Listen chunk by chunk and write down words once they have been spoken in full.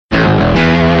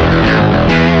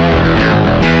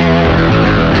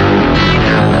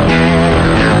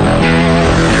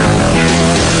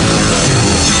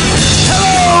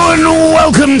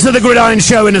to the Gridiron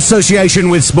Show in association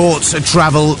with Sports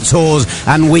Travel Tours,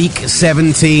 and week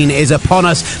 17 is upon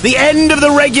us. The end of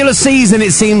the regular season.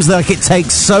 It seems like it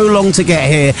takes so long to get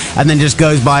here and then just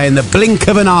goes by in the blink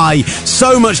of an eye.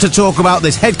 So much to talk about.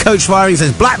 There's head coach firings,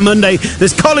 there's Black Monday,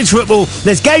 there's college football,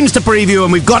 there's games to preview,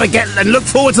 and we've got to get and look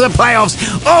forward to the playoffs.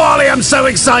 Oh, Ollie, I'm so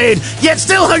excited, yet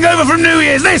still hungover from New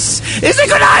Year's. This is the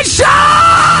Gridiron Show!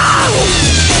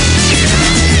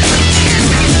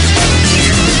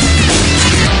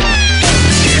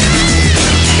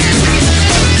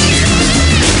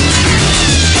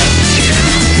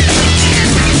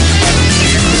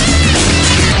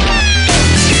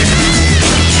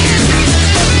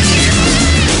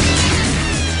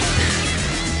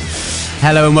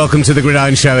 Hello and welcome to the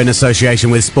Gridiron Show in association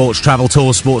with Sports Travel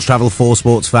Tours, Sports Travel for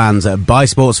sports fans, by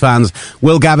sports fans.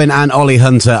 Will Gavin and Ollie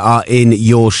Hunter are in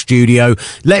your studio.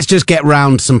 Let's just get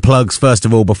round some plugs first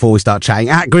of all before we start chatting.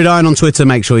 At Gridiron on Twitter,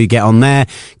 make sure you get on there.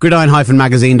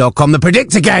 Gridiron-magazine.com. The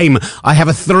predictor game. I have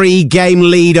a 3-game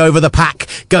lead over the pack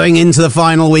going into the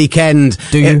final weekend.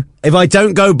 Do you? If I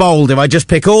don't go bold, if I just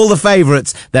pick all the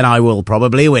favourites, then I will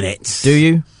probably win it. Do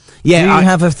you? Yeah, do you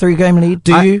have a 3-game lead?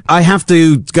 Do you? I have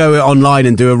to go online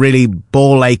and do a really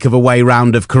ball ache of a way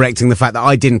round of correcting the fact that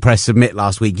I didn't press submit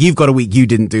last week. You've got a week you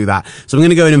didn't do that. So I'm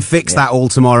going to go in and fix that all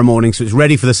tomorrow morning so it's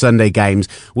ready for the Sunday games.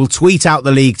 We'll tweet out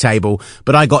the league table,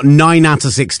 but I got 9 out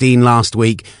of 16 last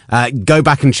week. Go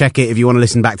back and check it if you want to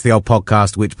listen back to the old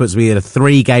podcast, which puts me at a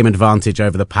 3-game advantage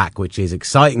over the pack, which is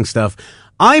exciting stuff.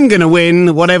 I'm going to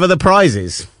win whatever the prize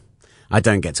is. I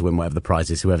don't get to win whatever the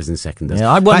prize is, whoever's in second does.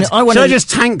 Yeah, should I just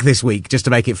tank this week just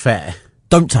to make it fair?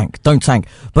 Don't tank.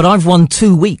 But I've won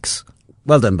 2 weeks.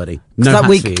 Well done, buddy. No that hats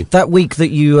week, for you. that week that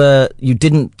you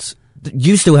didn't,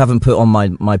 you still haven't put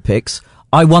on my picks.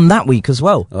 I won that week as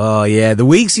well. Oh, yeah. The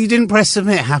weeks you didn't press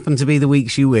submit happen to be the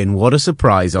weeks you win. What a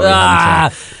surprise, Ollie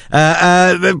Hunter.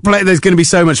 There's going to be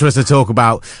so much for us to talk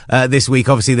about this week.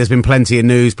 Obviously, there's been plenty of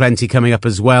news, plenty coming up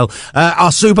as well.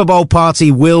 Our Super Bowl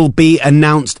party will be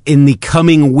announced in the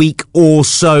coming week or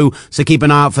so. So keep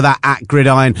an eye out for that at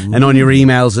Gridiron and on your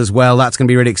emails as well. That's going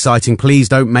to be really exciting. Please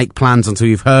don't make plans until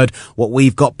you've heard what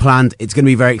we've got planned. It's going to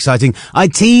be very exciting. I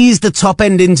teased the top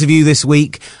end interview this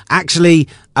week. Actually,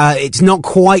 it's not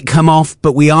quite come off,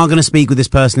 but we are going to speak with this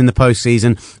person in the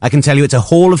postseason. I can tell you it's a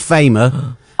Hall of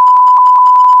Famer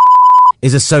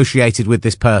is associated with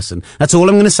this person. That's all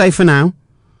I'm going to say for now,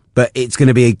 but it's going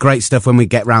to be great stuff when we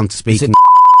get round to speaking.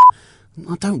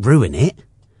 Oh, don't ruin it.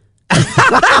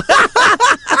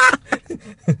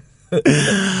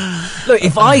 Look,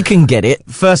 if I can get it...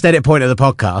 First edit point of the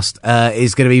podcast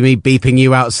is going to be me beeping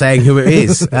you out saying who it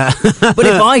is. But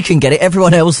if I can get it,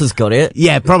 everyone else has got it.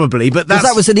 Yeah, probably. But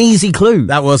that was an easy clue.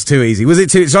 That was too easy. Was it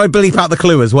too... So I bleep out the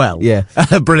clue as well? Yeah.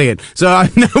 Brilliant. So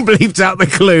I've now bleeped out the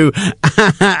clue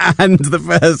and the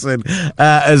person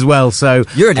as well. So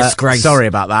you're a disgrace. Sorry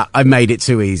about that. I made it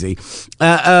too easy.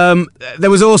 There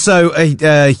was also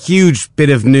a huge bit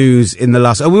of news in the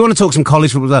last... we want to talk some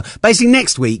college football. Basically,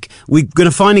 next week, we're going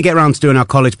to finally get around to doing our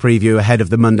college preview ahead of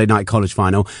the Monday night college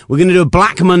final. We're going to do a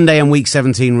Black Monday and Week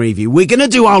 17 review. We're going to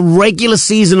do our regular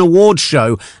season awards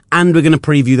show, and we're going to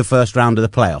preview the first round of the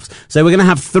playoffs. So we're going to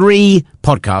have 3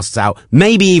 podcasts out,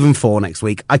 maybe even 4 next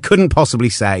week. I couldn't possibly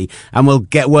say, and we'll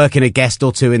get working a guest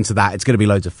or 2 into that. It's going to be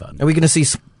loads of fun. Are we going to see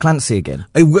Clancy again?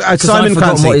 Simon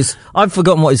Clancy. I've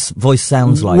forgotten what his voice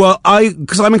sounds like. Well,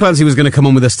 Simon Clancy was going to come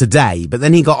on with us today, but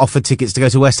then he got offered tickets to go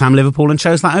to West Ham Liverpool and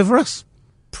chose that over us.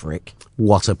 Prick.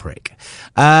 What a prick.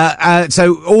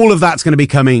 So all of that's going to be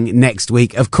coming next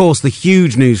week. Of course, the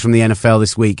huge news from the NFL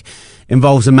this week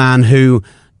involves a man who,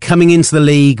 coming into the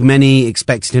league, many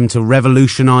expected him to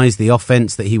revolutionise the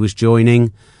offence that he was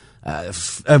joining.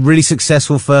 A really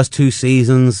successful first 2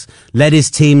 seasons, led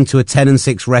his team to a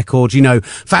 10-6 record,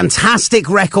 fantastic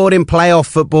record in playoff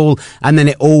football, and then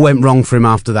it all went wrong for him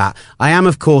after that. I am,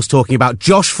 of course, talking about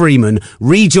Josh Freeman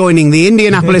rejoining the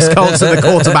Indianapolis Colts at the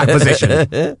quarterback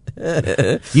position.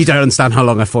 You don't understand how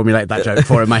long I formulated that joke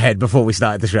for in my head before we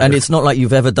started the show. And it's not like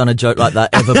you've ever done a joke like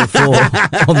that ever before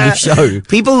on the show.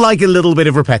 People like a little bit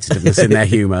of repetitiveness in their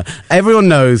humour. Everyone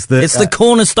knows that... It's the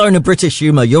cornerstone of British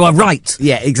humour. You are right.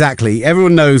 Yeah, exactly.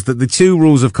 Everyone knows that the 2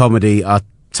 rules of comedy are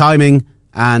timing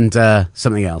and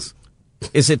something else.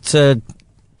 Is it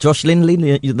Josh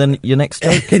Lindley, then your next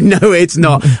joke? No, it's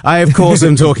not. I, of course,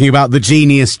 am talking about the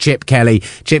genius Chip Kelly.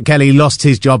 Chip Kelly lost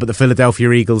his job at the Philadelphia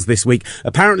Eagles this week,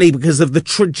 apparently because of the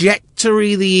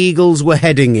trajectory the Eagles were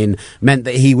heading in meant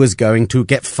that he was going to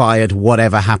get fired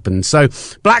whatever happened. So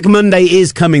Black Monday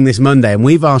is coming this Monday, and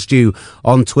we've asked you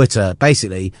on Twitter,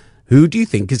 basically, who do you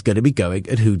think is going to be going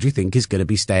and who do you think is going to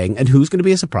be staying and who's going to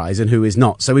be a surprise and who is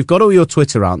not? So we've got all your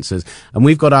Twitter answers and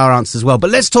we've got our answers as well. But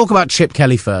let's talk about Chip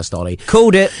Kelly first, Ollie.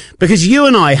 Called it. Because you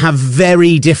and I have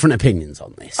very different opinions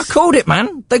on this. I called it,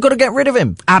 man. They've got to get rid of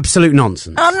him. Absolute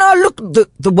nonsense. Oh, no, look,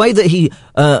 the way that he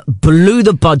blew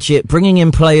the budget, bringing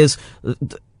in players.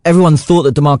 Everyone thought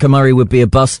that DeMarco Murray would be a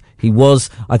bust. He was.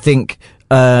 I think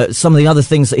some of the other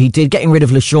things that he did, getting rid of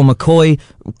LaShawn McCoy,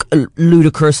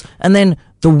 ludicrous. And then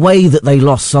the way that they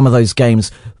lost some of those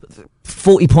games,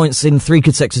 40 points in 3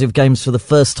 consecutive games for the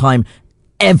first time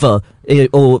ever,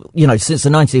 or, since the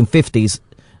 1950s.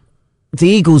 The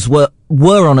Eagles were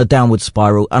on a downward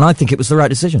spiral, and I think it was the right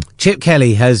decision. Chip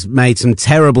Kelly has made some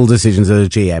terrible decisions as a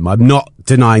GM. I'm not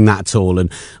denying that at all.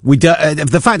 And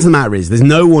the fact of the matter is, there's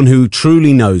no one who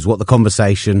truly knows what the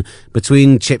conversation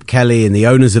between Chip Kelly and the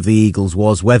owners of the Eagles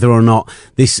was, whether or not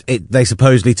they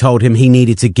supposedly told him he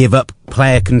needed to give up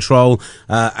player control,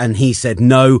 and he said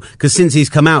no, because since he's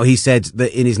come out, he said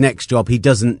that in his next job, he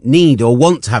doesn't need or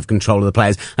want to have control of the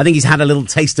players. I think he's had a little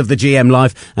taste of the GM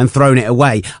life and thrown it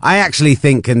away. I actually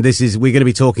think, and we're going to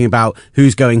be talking about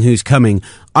who's going, who's coming.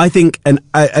 I think an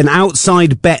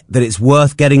outside bet that it's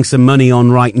worth getting some money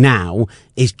on right now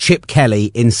is Chip Kelly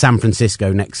in San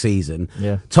Francisco next season.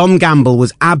 Yeah. Tom Gamble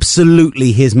was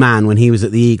absolutely his man when he was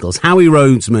at the Eagles. Howie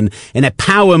Roseman, in a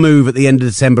power move at the end of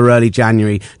December, early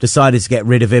January, decided to get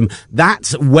rid of him.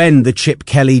 That's when the Chip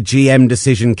Kelly GM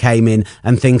decision came in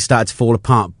and things started to fall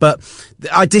apart. But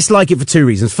I dislike it for 2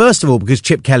 reasons. First of all, because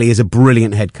Chip Kelly is a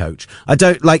brilliant head coach. I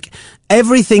don't like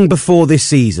everything before this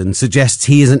season suggests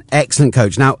he is an excellent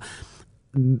coach. Now,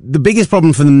 the biggest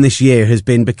problem for them this year has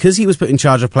been because he was put in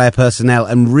charge of player personnel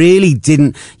and really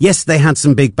didn't. Yes, they had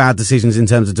some big bad decisions in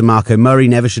terms of DeMarco Murray.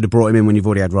 Never should have brought him in when you've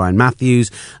already had Ryan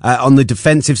Matthews. On the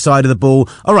defensive side of the ball,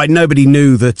 all right, nobody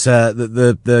knew that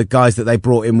the guys that they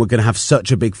brought in were going to have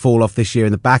such a big fall off this year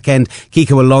in the back end.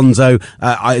 Kiko Alonso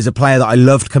is a player that I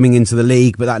loved coming into the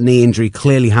league, but that knee injury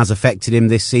clearly has affected him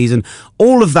this season.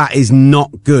 All of that is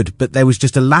not good, but there was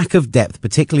just a lack of depth,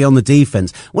 particularly on the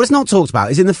defense. What it's not talked about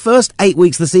is in the first 8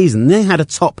 weeks of the season, they had a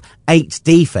top 8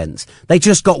 defense. They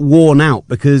just got worn out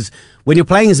because when you're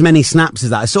playing as many snaps as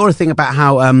that, I saw a thing about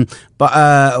how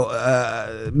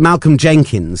Malcolm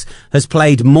Jenkins has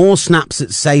played more snaps at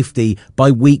safety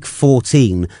by week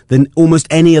 14 than almost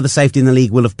any other safety in the league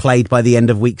will have played by the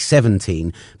end of week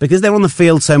 17. Because they're on the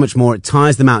field so much more, it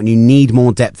tires them out and you need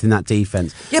more depth in that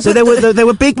defense. Yeah, so there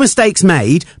were big mistakes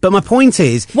made, but my point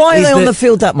is... Why are they on the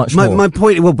field that much more? My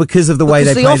point, well, because of the way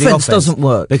they play the offense. The offense doesn't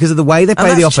work. Because of the way they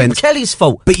play the offense. Chip Kelly's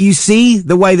fault. But you see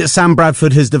the way that Sam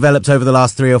Bradford has developed over the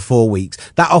last 3 or 4 weeks.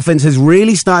 That offense has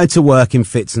really started to work in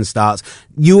fits and starts.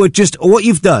 What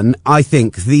you've done, I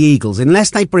think, the Eagles,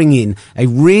 unless they bring in a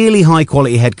really high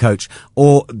quality head coach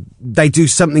or they do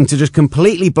something to just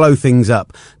completely blow things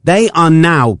up, they are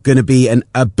now going to be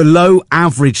a below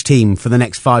average team for the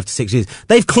next 5 to 6 years.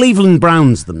 They've Cleveland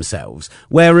Browns themselves.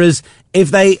 Whereas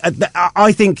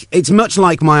I think it's much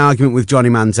like my argument with Johnny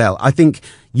Manziel. I think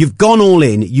you've gone all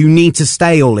in. You need to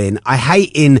stay all in. I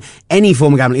hate in any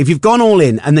form of gambling. If you've gone all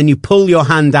in and then you pull your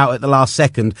hand out at the last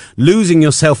second, losing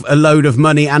yourself a load of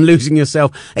money and losing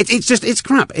yourself, it's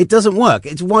crap. It doesn't work.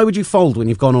 Why would you fold when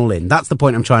you've gone all in? That's the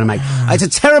point I'm trying to make. It's a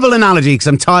terrible analogy because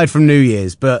I'm tired from New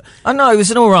Year's, but I know it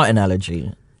was an all right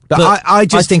analogy. But I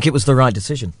think it was the right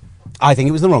decision. I think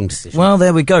it was the wrong decision. Well,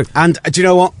 there we go. And do you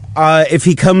know what? If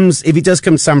he does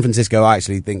come to San Francisco, I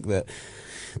actually think that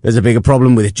there's a bigger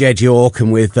problem with Jed York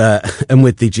and with the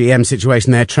GM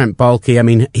situation there. Trent Baalke, I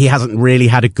mean, he hasn't really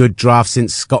had a good draft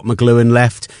since Scott McLuhan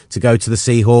left to go to the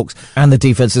Seahawks. And the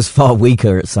defense is far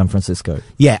weaker at San Francisco.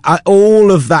 Yeah, all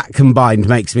of that combined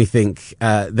makes me think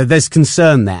that there's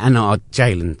concern there. And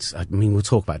Jalen, I mean, we'll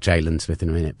talk about Jalen Smith in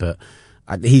a minute, but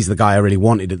he's the guy I really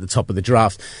wanted at the top of the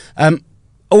draft.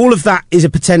 All of that is a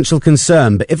potential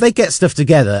concern, but if they get stuff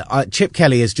together, Chip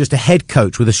Kelly is just a head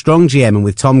coach with a strong GM and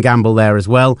with Tom Gamble there as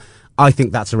well. I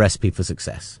think that's a recipe for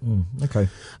success. Okay.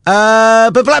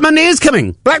 But Black Monday is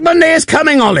coming. Black Monday is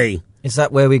coming, Ollie. Is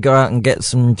that where we go out and get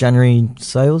some January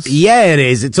sales? Yeah, it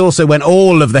is. It's also when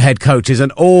all of the head coaches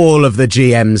and all of the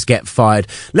GMs get fired.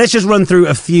 Let's just run through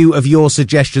a few of your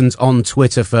suggestions on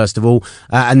Twitter, first of all,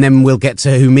 and then we'll get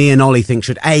to who me and Ollie think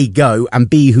should A, go, and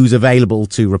B, who's available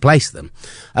to replace them.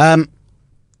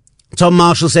 Tom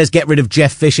Marshall says, get rid of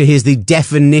Jeff Fisher. Here's the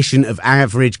definition of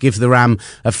average. Give the Ram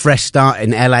a fresh start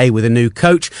in LA with a new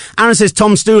coach. Aaron says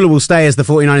Tom Stooler will stay as the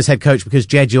 49ers head coach because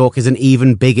Jed York is an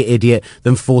even bigger idiot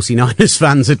than 49ers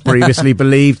fans had previously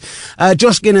believed.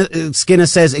 Josh Skinner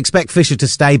says, expect Fisher to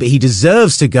stay, but he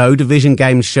deserves to go. Division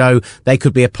games show they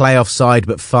could be a playoff side,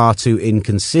 but far too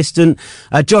inconsistent.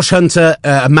 Josh Hunter,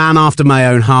 a man after my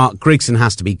own heart. Grigson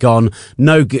has to be gone.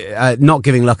 Not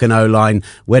giving Luck an O-line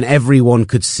when everyone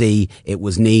could see it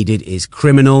was needed is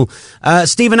criminal.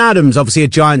 Stephen Adams, obviously a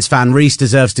Giants fan. Reese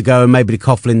deserves to go, and maybe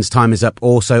Coughlin's time is up.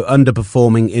 Also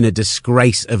underperforming in a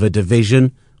disgrace of a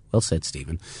division. Well said,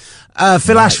 Stephen.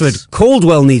 Phil Ashford,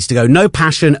 Caldwell needs to go. No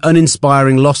passion,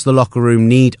 uninspiring, lost the locker room.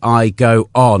 Need I go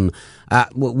on?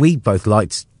 Well, we both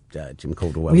liked Jim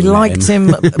Caldwell. We liked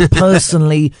him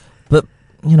personally, but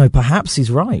perhaps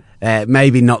he's right.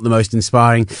 Maybe not the most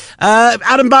inspiring.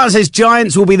 Adam Barton says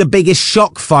Giants will be the biggest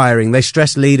shock firing. They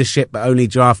stress leadership, but only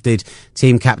drafted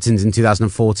team captains in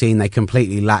 2014. They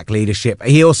completely lack leadership.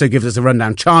 He also gives us a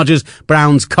rundown. Chargers,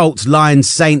 Browns, Colts, Lions,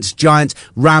 Saints, Giants,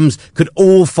 Rams could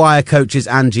all fire coaches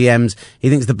and GMs. He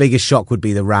thinks the biggest shock would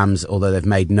be the Rams, although they've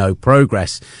made no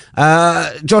progress.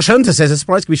 Josh Hunter says a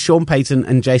surprise could be Sean Payton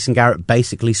and Jason Garrett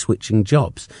basically switching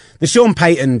jobs. The Sean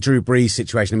Payton, Drew Brees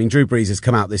situation. I mean, Drew Brees has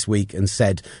come out this week and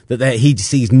said that he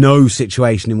sees no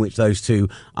situation in which those two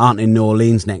aren't in New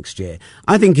Orleans next year.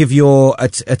 I think if you're a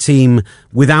team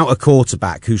without a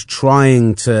quarterback who's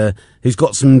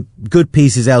got some good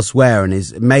pieces elsewhere and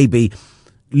is maybe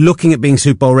looking at being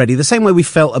Super Bowl ready, the same way we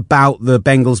felt about the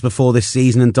Bengals before this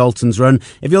season and Dalton's run,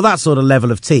 if you're that sort of level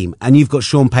of team and you've got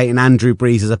Sean Payton and Drew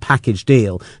Brees as a package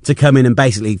deal to come in and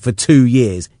basically for 2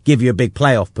 years give you a big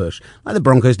playoff push, like the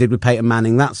Broncos did with Peyton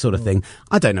Manning, that sort of thing,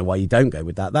 I don't know why you don't go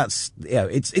with that. That's,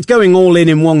 it's going all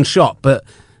in one shot, but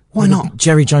why not?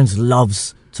 Jerry Jones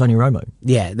loves Tony Romo.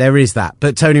 Yeah, there is that.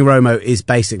 But Tony Romo is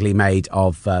basically made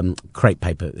of crepe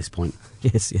paper at this point.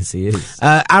 Yes, he is.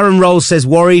 Aaron Rolls says,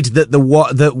 worried that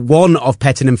that one of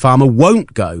Pettin and Farmer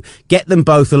won't go. Get them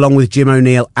both along with Jim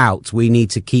O'Neill out. We need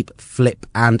to keep Flip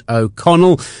and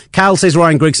O'Connell. Cal says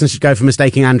Ryan Grigson should go for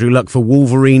mistaking Andrew Luck for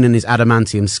Wolverine and his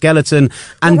adamantium skeleton.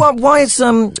 And why is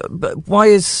Chuck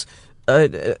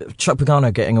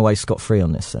Pagano getting away scot-free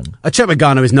on this then? Chuck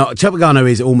Pagano is not. Chuck Pagano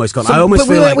is almost gone. So, I almost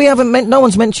feel like we haven't. No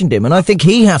one's mentioned him, and I think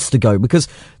he has to go because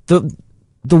the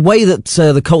way that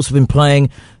the Colts have been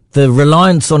playing, the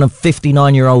reliance on a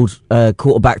 59-year-old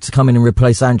quarterback to come in and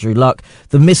replace Andrew Luck,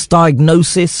 the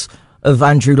misdiagnosis of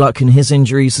Andrew Luck and his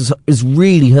injuries has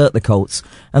really hurt the Colts,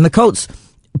 and the Colts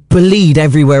bleed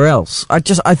everywhere else. I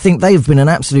think they've been an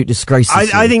absolute disgrace.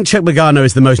 I think Chuck Pagano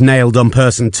is the most nailed-on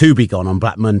person to be gone on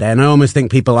Black Monday, and I almost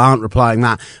think people aren't replying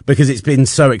that because it's been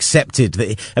so accepted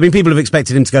that people have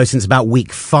expected him to go since about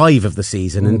week 5 of the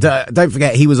season, and don't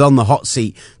forget he was on the hot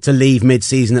seat to leave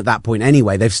mid-season at that point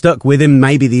anyway. They've stuck with him.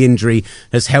 Maybe the injury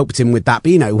has helped him with that,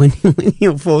 but when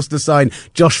you're forced to sign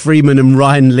Josh Freeman and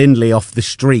Ryan Lindley off the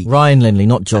street, Ryan Lindley,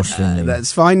 not Josh Lindley.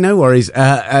 That's fine, no worries.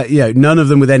 None of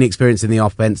them with any experience in the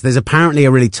offense. There's apparently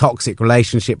a really toxic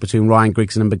relationship between Ryan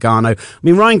Grigson and Pagano. I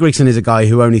mean, Ryan Grigson is a guy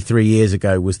who only 3 years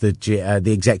ago was the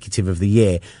executive of the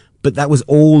year, but that was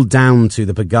all down to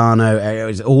the Pagano. It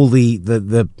was all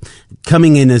the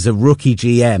coming in as a rookie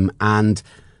GM and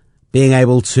being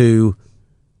able to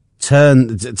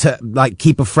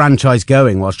keep a franchise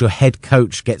going whilst your head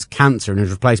coach gets cancer and is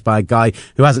replaced by a guy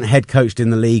who hasn't head coached in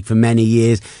the league for many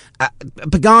years.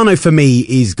 Pagano for me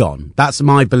is gone. That's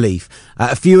my belief.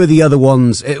 A few of the other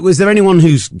ones, was there anyone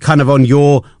who's kind of on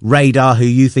your radar who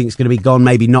you think is going to be gone,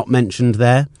 maybe not mentioned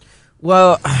there?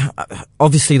 Well,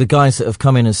 obviously the guys that have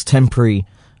come in as temporary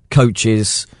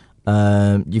coaches,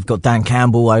 you've got Dan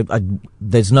Campbell.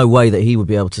 There's no way that he would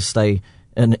be able to stay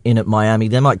in at Miami.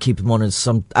 They might keep him on as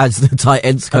the tight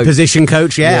ends coach, a position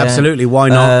coach. Yeah, absolutely. Why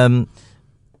not?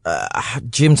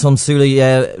 Jim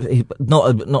Tomsula,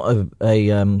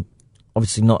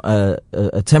 obviously not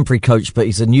a temporary coach, but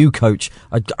he's a new coach.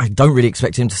 I don't really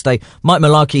expect him to stay. Mike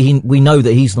Mularkey, we know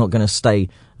that he's not going to stay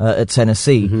at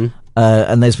Tennessee,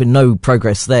 and there's been no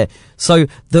progress there. So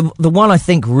the one I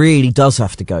think really does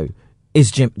have to go is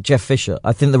Jeff Fisher.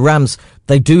 I think the Rams,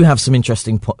 they do have some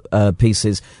interesting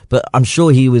pieces, but I'm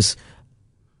sure he was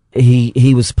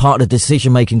part of the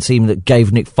decision-making team that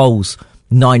gave Nick Foles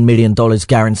 $9 million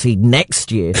guaranteed next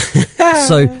year.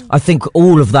 So I think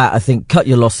all of that, cut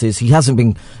your losses.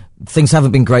 Things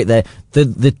haven't been great there.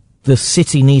 The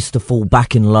city needs to fall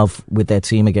back in love with their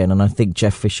team again, and I think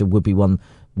Jeff Fisher would be one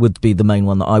would be the main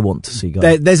one that I want to see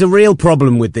go. There's a real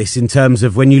problem with this in terms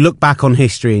of when you look back on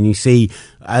history and you see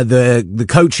the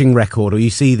coaching record, or you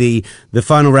see the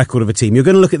final record of a team. You're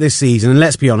going to look at this season, and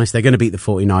let's be honest, they're going to beat the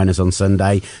 49ers on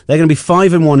Sunday. They're going to be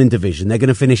 5-1 in division. They're going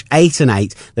to finish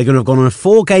 8-8. They're going to have gone on a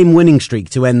 4-game winning streak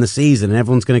to end the season, and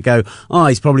everyone's going to go, oh,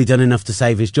 he's probably done enough to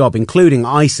save his job, including,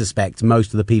 I suspect,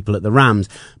 most of the people at the Rams.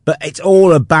 But it's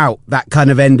all about that kind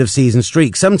of end of season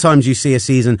streak. Sometimes you see a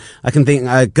season, I can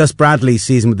think Gus Bradley's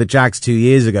season with the Jags 2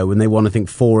 years ago, when they won, I think,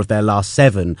 4 of their last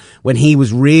 7, when he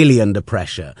was really under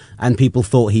pressure and people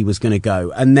thought he was going to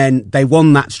go. And then they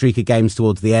won that streak of games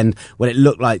towards the end when it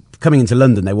looked like, coming into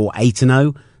London, they were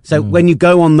 8-0. So when you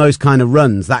go on those kind of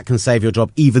runs, that can save your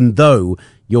job, even though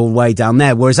you're way down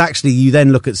there. Whereas actually you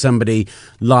then look at somebody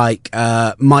like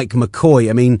Mike McCoy.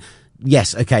 I mean,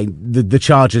 yes, okay, the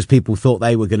Chargers, people thought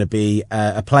they were going to be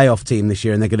a playoff team this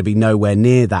year, and they're going to be nowhere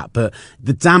near that. But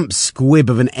the damp squib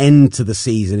of an end to the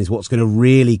season is what's going to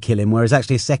really kill him, whereas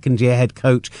actually a second-year head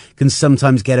coach can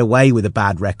sometimes get away with a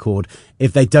bad record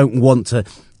if they don't want to.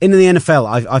 In the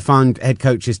NFL, I find head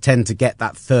coaches tend to get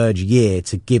that third year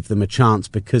to give them a chance,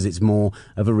 because it's more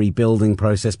of a rebuilding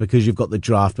process, because you've got the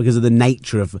draft, because of the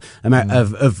nature of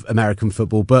American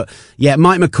football. But yeah,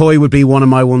 Mike McCoy would be one of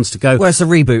my ones to go. Well, it's a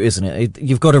reboot, isn't it?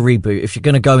 You've got to reboot. If you're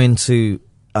going to go into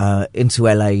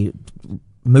LA,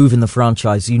 moving the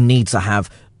franchise, you need to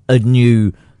have a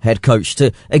new head coach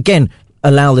to, again,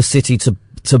 allow the city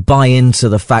to buy into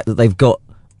the fact that they've got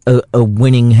a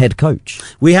winning head coach.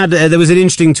 We had there was an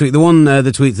interesting tweet.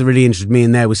 The tweet that really interested me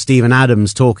in there was Stephen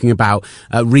Adams talking about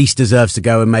Reese deserves to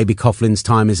go and maybe Coughlin's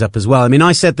time is up as well. I mean,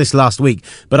 I said this last week,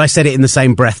 but I said it in the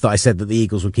same breath that I said that the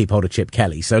Eagles would keep hold of Chip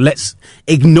Kelly. So let's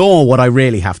ignore what I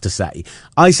really have to say.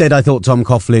 I said I thought Tom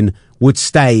Coughlin would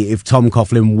stay if Tom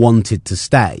Coughlin wanted to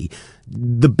stay.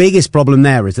 The biggest problem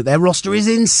there is that their roster is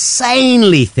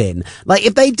insanely thin. Like,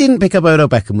 if they didn't pick up Odell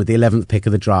Beckham with the 11th pick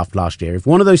of the draft last year, if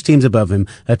one of those teams above him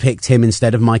had picked him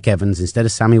instead of Mike Evans, instead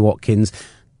of Sammy Watkins,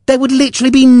 there would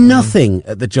literally be nothing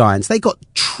at the Giants. They got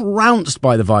trounced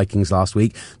by the Vikings last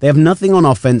week. They have nothing on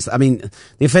offense. I mean,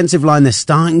 the offensive line, they're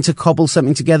starting to cobble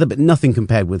something together, but nothing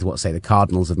compared with what, say, the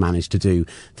Cardinals have managed to do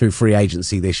through free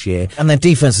agency this year. And their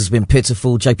defense has been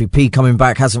pitiful. JPP coming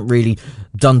back hasn't really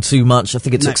done too much. I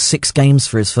think it took 6 games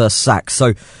for his first sack.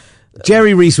 So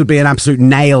Jerry Reese would be an absolute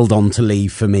nailed on to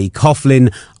leave for me.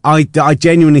 Coughlin, I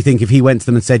genuinely think if he went to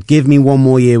them and said, give me one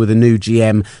more year with a new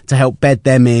GM to help bed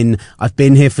them in. I've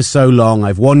been here for so long.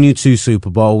 I've won you 2 Super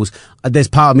Bowls. There's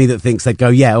part of me that thinks they'd go,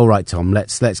 yeah, all right, Tom,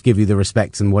 let's give you the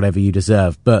respect and whatever you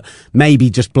deserve. But maybe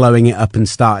just blowing it up and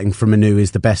starting from anew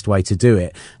is the best way to do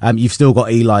it. You've still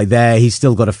got Eli there. He's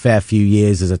still got a fair few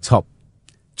years as a top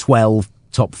 12,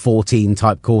 top 14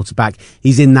 type quarterback.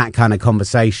 He's in that kind of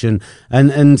conversation.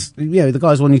 And you know, the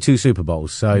guy's won you 2 Super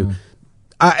Bowls. So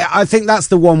I think that's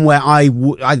the one where I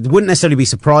wouldn't necessarily be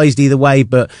surprised either way,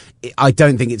 but I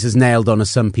don't think it's as nailed on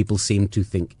as some people seem to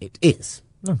think it is.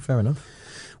 No, fair enough.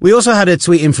 We also had a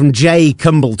tweet in from Jay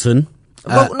Cumbleton.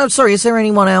 Well, no, sorry, is there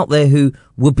anyone out there who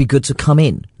would be good to come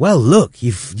in? Well, look,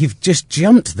 you've just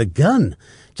jumped the gun.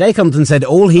 Jay Cumbleton said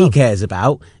all he cares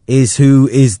about is who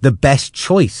is the best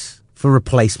choice for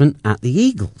replacement at the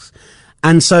Eagles.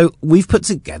 And so I've put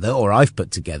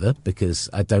together, because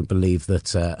I don't believe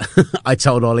that I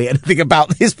told Ollie anything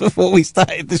about this before we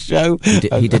started the show.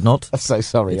 He did not. I'm so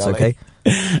sorry, it's Ollie.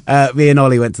 Okay. Me and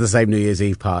Ollie went to the same New Year's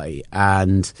Eve party,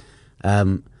 and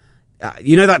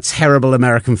you know that terrible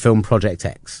American film Project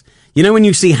X? You know when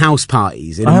you see house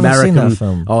parties in American... seen that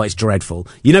film. Oh, it's dreadful.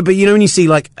 But you know when you see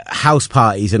like house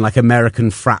parties in like American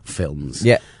frat films?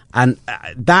 Yeah. And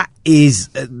that is,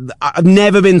 I've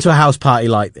never been to a house party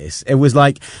like this. It was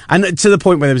like, and to the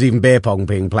point where there was even beer pong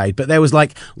being played, but there was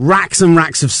like racks and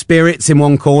racks of spirits in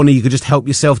one corner. You could just help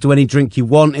yourself to any drink you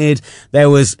wanted. There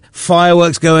was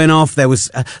fireworks going off. There was,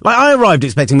 I arrived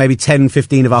expecting maybe 10,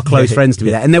 15 of our close friends to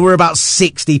be there, and there were about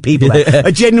 60 people there.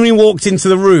 I genuinely walked into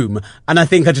the room, and I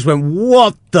think I just went,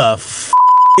 what the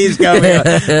is going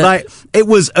on? Like, it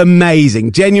was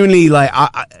amazing. Genuinely, like,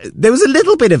 there was a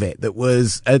little bit of it that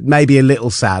was maybe a little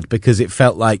sad, because it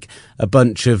felt like a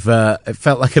bunch of early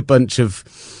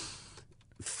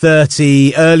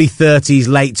 30s,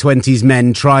 late 20s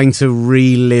men trying to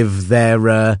relive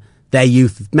their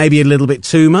youth, maybe a little bit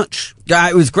too much. Yeah,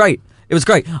 it was great. It was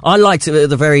great. I liked it at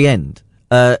the very end.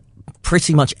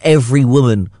 Pretty much every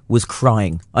woman was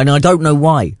crying, and I don't know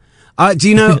why. Do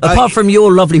you know? Apart from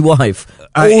your lovely wife.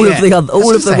 all of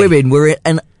the women were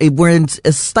in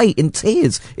a state in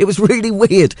tears. It was really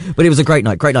weird, but it was a great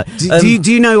night.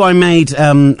 Do you know I made?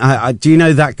 Do you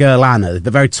know that girl Anna,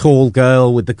 the very tall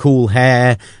girl with the cool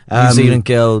hair, New Zealand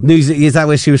girl? Is that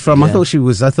where she was from? Yeah. I thought she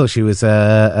was an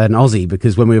Aussie,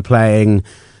 because when we were playing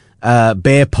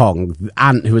beer pong,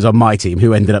 Ant, who was on my team,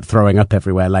 who ended up throwing up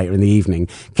everywhere later in the evening,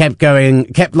 kept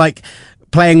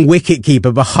playing wicket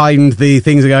keeper behind the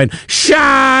things and going,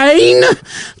 Shane!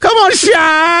 Come on,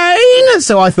 Shane!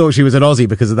 So I thought she was an Aussie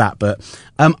because of that, but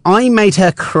I made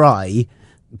her cry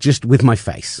just with my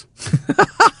face.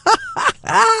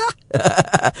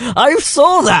 I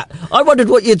saw that. I wondered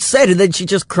what you'd said, and then she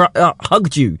just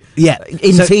hugged you. Yeah,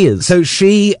 in tears. So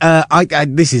she,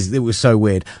 it was so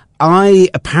weird. I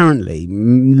apparently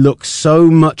look so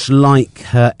much like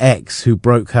her ex who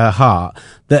broke her heart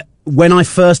that when I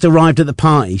first arrived at the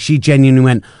party, she genuinely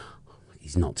went,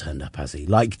 he's not turned up, has he?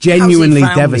 Like, genuinely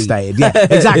devastated. Yeah,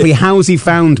 exactly. How's he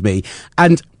found me?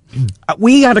 And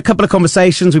we had a couple of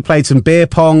conversations. We played some beer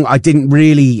pong. I didn't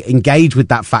really engage with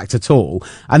that fact at all.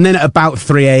 And then at about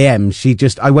 3 a.m.,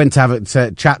 I went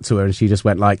to chat to her, and she just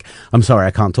went like, I'm sorry,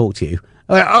 I can't talk to you.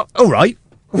 I went, oh, all right.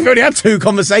 We've only had 2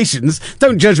 conversations.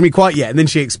 Don't judge me quite yet. And then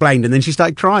she explained, and then she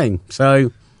started crying.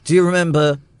 So, do you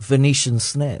remember Venetian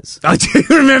snares? I do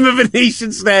remember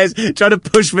Venetian snares, trying to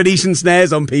push Venetian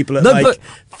snares on people at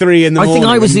 3 in the morning. I think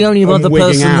I was the only other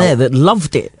person there that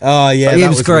loved it. Oh, yeah, it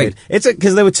was great. Weird. It's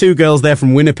because there were 2 girls there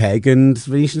from Winnipeg, and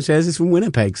Venetian snares is from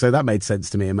Winnipeg, so that made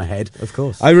sense to me in my head. Of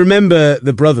course. I remember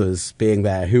the brothers being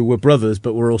there, who were brothers,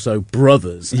 but were also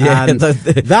brothers. Yeah, and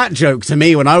that joke to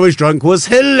me when I was drunk was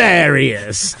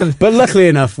hilarious. But luckily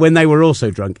enough, when they were also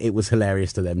drunk, it was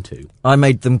hilarious to them too. I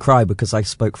made them cry because I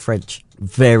spoke French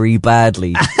very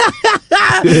badly.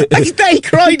 They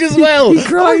cried as well. He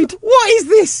cried. What is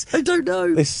this? I don't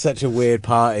know. This is such a weird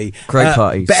party. Great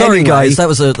party. Sorry, anyway, guys, that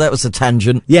was a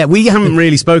tangent. Yeah, we haven't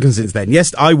really spoken since then.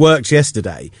 Yes, I worked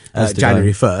yesterday,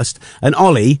 January 1st, and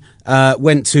Ollie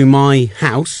went to my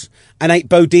house and ate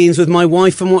Bodines with my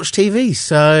wife and watched TV.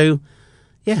 So,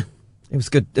 yeah. It was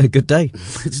a good day.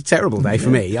 It's a terrible day for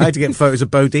me. I had to get photos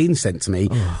of Bodine sent to me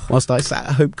whilst I sat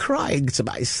at home crying to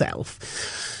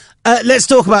myself. Let's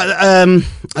talk about,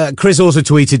 Chris also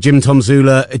tweeted, Jim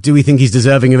Tomzula, do we think he's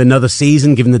deserving of another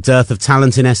season given the dearth of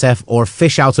talent in SF, or a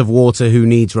fish out of water who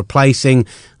needs replacing?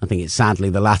 I think it's sadly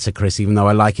the latter, Chris, even though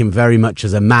I like him very much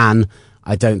as a man.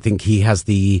 I don't think he has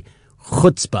the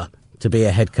chutzpah to be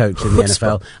a head coach in the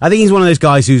NFL. I think he's one of those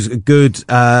guys who's a good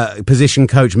position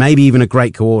coach, maybe even a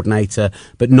great coordinator,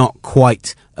 but not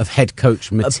quite of head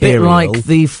coach material. A bit like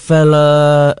the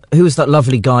fella, who was that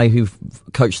lovely guy who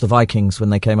coached the Vikings when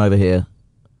they came over here?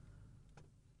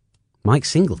 Mike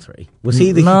Singletary. Was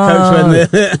he the coach when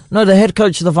the... No, the head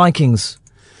coach of the Vikings.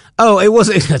 Oh, it was,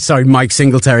 sorry, Mike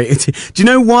Singletary. Do you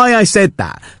know why I said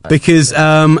that? Because,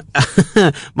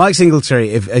 Mike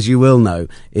Singletary, as you will know,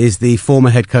 is the former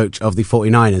head coach of the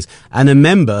 49ers and a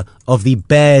member of the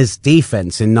Bears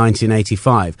defense in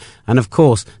 1985. And of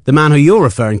course, the man who you're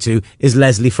referring to is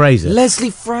Leslie Fraser.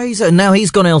 Leslie Fraser. Now he's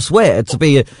gone elsewhere to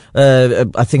be,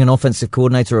 I think, an offensive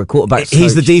coordinator or a quarterback coach.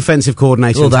 He's the defensive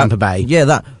coordinator in Tampa Bay.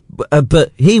 Yeah,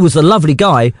 but he was a lovely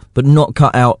guy, but not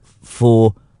cut out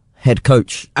for head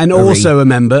coach. And also a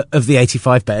member of the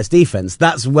 85 Bears defense.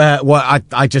 That's where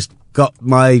I just got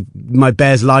my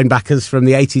Bears linebackers from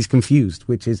the 80s confused,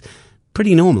 which is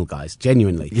pretty normal, guys,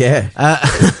 genuinely. Yeah.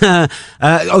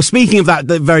 Speaking of that,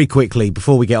 very quickly,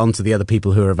 before we get on to the other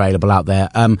people who are available out there,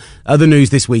 other news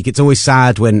this week, it's always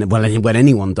sad when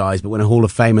anyone dies, but when a Hall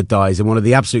of Famer dies, and one of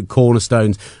the absolute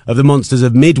cornerstones of the monsters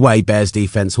of Midway Bears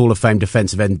defense, Hall of Fame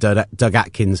defensive end Doug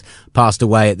Atkins, passed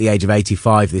away at the age of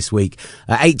 85 this week.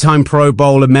 8-time Pro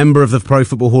Bowler, member of the Pro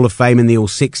Football Hall of Fame in the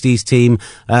All-60s team,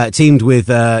 teamed with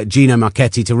Gino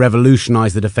Marchetti to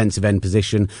revolutionize the defensive end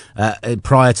position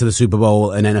prior to the Super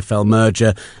Bowl and NFL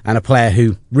merger, and a player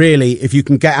who really, if you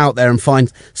can get out there and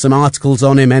find some articles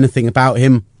on him, anything about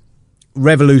him,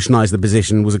 revolutionised the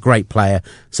position, was a great player,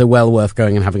 so well worth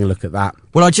going and having a look at that.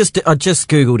 Well, I just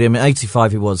Googled him, at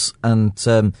 85 he was, and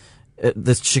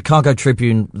the Chicago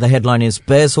Tribune, the headline is,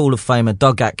 Bears Hall of Famer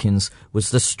Doug Atkins was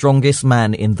the strongest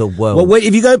man in the world. Well,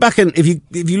 if you go back and if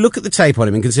you look at the tape on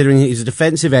him, and considering he's a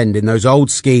defensive end in those old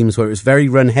schemes where it was very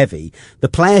run heavy, the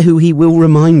player who he will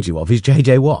remind you of is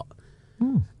JJ Watt.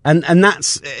 And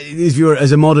that's, if you're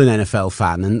as a modern NFL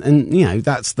fan, and you know,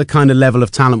 that's the kind of level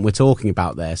of talent we're talking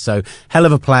about there. So, hell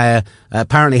of a player,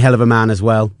 apparently hell of a man as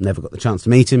well. Never got the chance to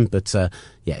meet him, but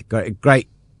yeah, great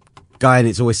guy, and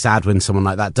it's always sad when someone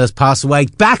like that does pass away.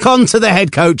 Back onto the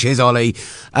head coaches, Ollie.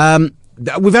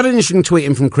 We've had an interesting tweet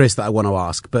in from Chris that I want to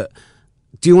ask, but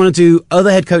Do you want to do other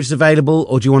head coaches available,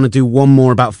 or do you want to do one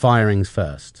more about firings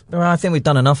first? Well, I think we've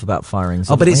done enough about firings.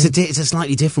 But it's a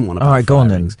slightly different one about All right, go on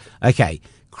then. Okay,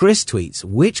 Chris tweets,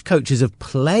 which coaches of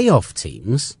playoff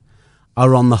teams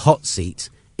are on the hot seat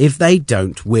if they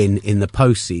don't win in the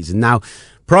postseason? Now,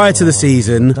 prior to the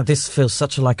season... This feels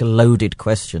such a loaded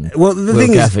question. Well, the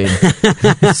thing is...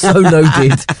 It's so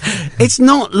loaded. It's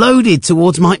not loaded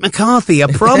towards Mike McCarthy, I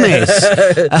promise.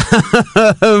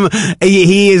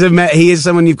 He is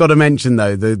someone you've got to mention,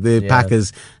 though. The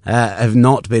Packers have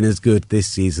not been as good this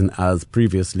season as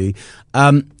previously.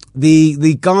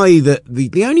 The guy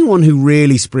the only one who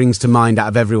really springs to mind out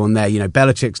of everyone there,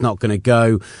 Belichick's not going to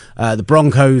go. The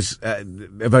Broncos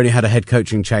have only had a head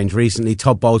coaching change recently.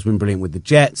 Todd Bowles been brilliant with the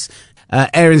Jets.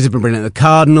 Arians has been brilliant at the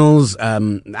Cardinals.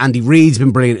 Andy Reid's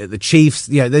been brilliant at the Chiefs.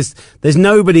 There's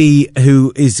nobody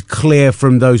who is clear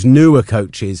from those newer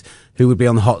coaches who would be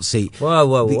on the hot seat.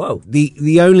 Whoa.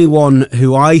 The only one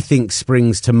who I think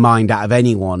springs to mind out of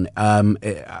anyone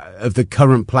of the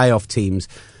current playoff teams,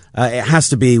 it has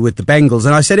to be with the Bengals.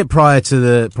 And I said it prior to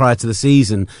the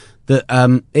season that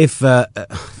if I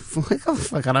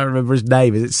don't remember his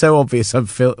name. It's so obvious I'm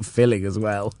filling as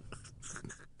well.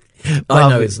 I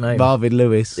know his name. Marvin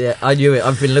Lewis. Yeah, I knew it.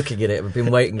 I've been looking at it. I've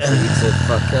been waiting for you to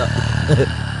fuck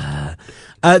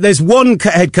up. There's one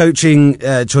head coaching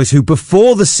choice who,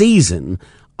 before the season,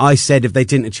 I said if they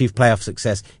didn't achieve playoff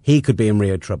success, he could be in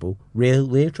real trouble.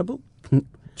 Real trouble?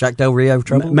 Jack Del Rio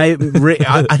trouble? I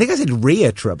think I said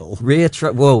Rhea trouble. Rhea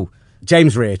trouble? Whoa.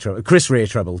 James Rhea trouble. Chris Rhea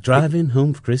trouble. Driving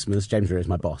home for Christmas. James Rhea is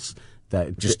my boss.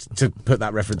 Just to put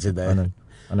that reference in there.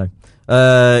 I know.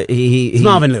 It's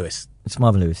Marvin Lewis. It's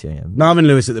Marvin Lewis, yeah. Marvin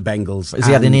Lewis at the Bengals. Is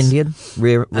he had an Indian?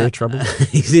 Rear trouble?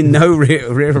 He's in no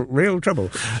real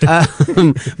trouble.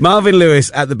 Marvin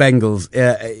Lewis at the Bengals.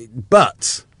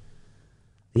 But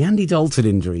the Andy Dalton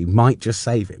injury might just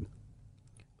save him.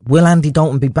 Will Andy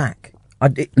Dalton be back?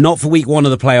 Not for week 1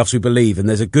 of the playoffs, we believe, and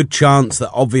there's a good chance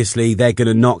that obviously they're going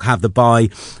to not have the bye,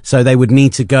 so they would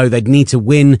need to go. They'd need to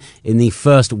win in the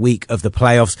first week of the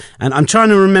playoffs, and I'm trying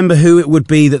to remember who it would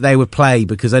be that they would play,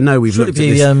 because I know we've looked at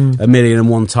this a million and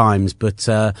one times, but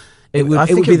it would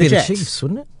be the Jets. The Chiefs,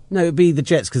 wouldn't it? No, it would be the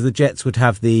Jets, because the Jets would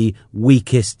have the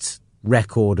weakest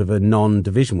record of a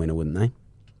non-division winner, wouldn't they?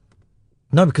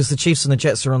 No, because the Chiefs and the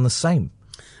Jets are on the same.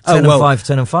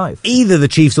 10-5. Either the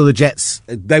Chiefs or the Jets,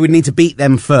 they would need to beat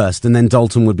them first, and then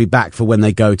Dalton would be back for when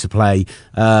they go to play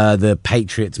the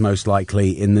Patriots, most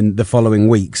likely, in the following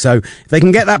week. So if they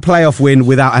can get that playoff win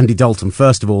without Andy Dalton,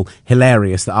 first of all,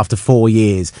 hilarious that after 4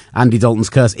 years, Andy Dalton's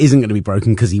curse isn't going to be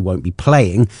broken because he won't be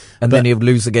playing. And then he'll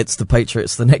lose against the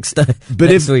Patriots the next day.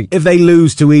 But next week. If they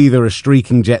lose to either a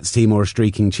streaking Jets team or a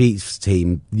streaking Chiefs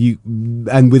team,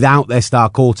 and without their star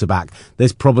quarterback,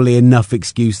 there's probably enough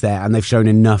excuse there, and they've shown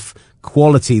enough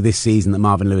quality this season that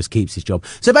Marvin Lewis keeps his job.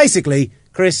 So basically,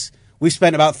 Chris, we've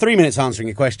spent about 3 minutes answering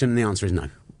your question, and the answer is no.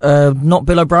 Not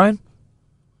Bill O'Brien?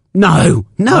 No.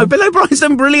 Bill O'Brien's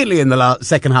done brilliantly in the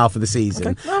second half of the season.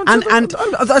 Okay. No, and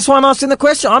that's why I'm asking the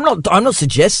question. I'm not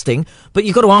suggesting, but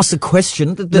you've got to ask the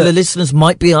question. The listeners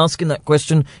might be asking that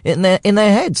question in their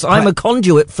heads. I'm a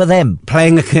conduit for them.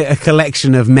 Playing a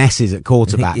collection of messes at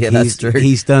quarterback. Yeah, that's true.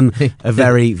 He's done a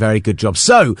very, very good job.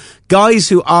 So, guys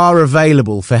who are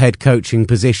available for head coaching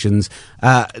positions,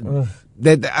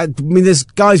 there's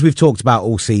guys we've talked about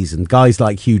all season. Guys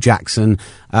like Hugh Jackson,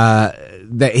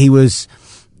 that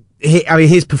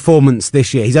his performance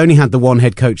this year, he's only had the one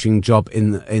head coaching job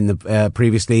in the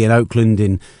previously in Oakland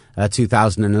in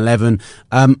 2011.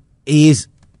 He's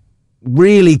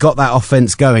really got that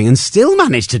offense going and still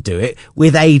managed to do it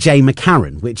with AJ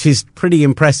McCarron, which is pretty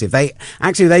impressive. With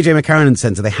AJ McCarron in the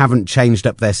centre, they haven't changed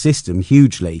up their system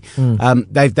hugely.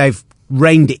 They've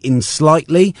reined it in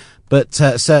slightly, but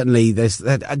certainly there's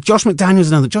Josh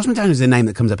McDaniels. Josh McDaniels is a name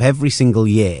that comes up every single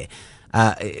year.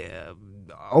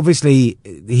 Obviously,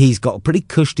 he's got a pretty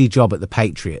cushy job at the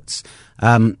Patriots.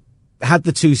 Had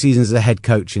the 2 seasons as a head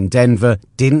coach in Denver.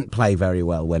 Didn't do very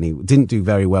well when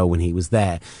he was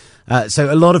there.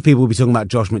 So a lot of people will be talking about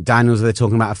Josh McDaniels. They're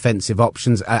talking about offensive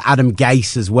options. Adam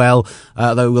Gase as well.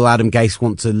 Though will Adam Gase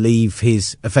want to leave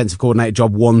his offensive coordinator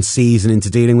job 1 season into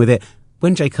dealing with it?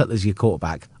 When Jay Cutler's your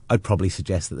quarterback, I'd probably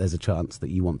suggest that there's a chance that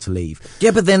you want to leave.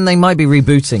 Yeah, but then they might be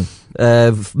rebooting.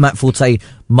 Matt Forte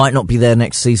might not be there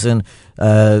next season.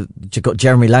 You've got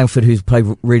Jeremy Langford, who's played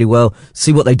really well.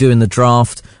 See what they do in the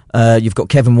draft. You've got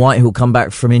Kevin White who'll come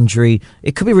back from injury.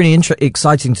 It could be really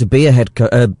exciting to be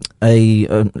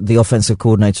the offensive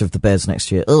coordinator of the Bears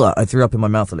next year. Ugh, I threw up in my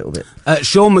mouth a little bit.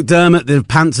 Sean McDermott, the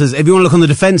Panthers. If you want to look on the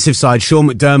defensive side, Sean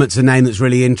McDermott's a name that's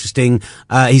really interesting.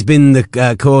 He's been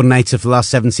the coordinator for the last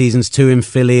 7 seasons, 2 in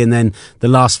Philly and then the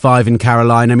last 5 in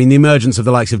Carolina. I mean, the emergence of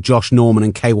the likes of Josh Norman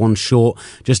and K'Wan Short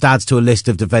just adds to a list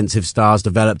of defensive stars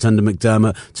developed under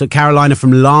McDermott. Took Carolina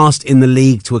from last in the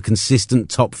league to a consistent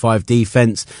top 5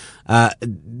 defense.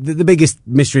 The biggest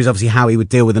mystery is obviously how he would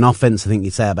deal with an offense. I think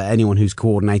you'd say about anyone who's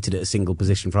coordinated at a single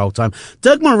position for a whole time.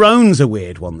 Doug Marrone's a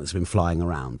weird one that's been flying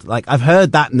around. Like, I've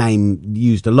heard that name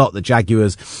used a lot. The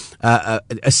Jaguars'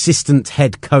 assistant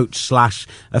head coach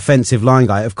 / offensive line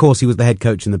guy. Of course, he was the head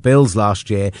coach in the Bills last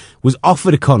year. Was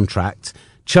offered a contract.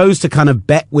 Chose to kind of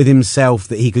bet with himself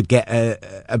that he could get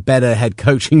a better head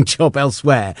coaching job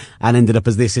elsewhere and ended up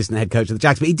as the assistant head coach of the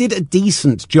Jags. But he did a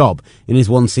decent job in his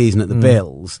 1 season at the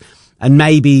Bills. And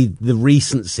maybe the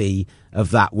recency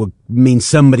of that would mean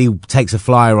somebody takes a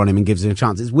flyer on him and gives him a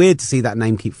chance. It's weird to see that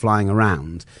name keep flying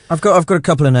around. I've got a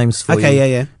couple of names for you.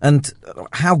 Okay, yeah. And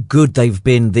how good they've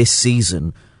been this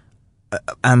season.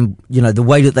 And, the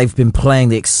way that they've been playing,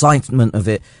 the excitement of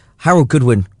it. Harold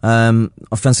Goodwin,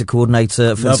 offensive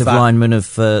coordinator, offensive lineman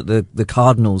of the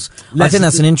Cardinals. I think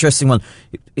that's an interesting one.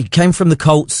 He came from the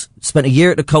Colts, spent a year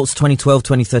at the Colts 2012,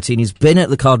 2013. He's been at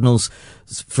the Cardinals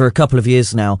for a couple of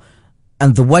years now.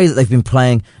 And the way that they've been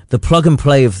playing, the plug and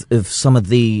play of some of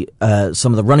the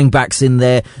running backs in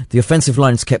there, the offensive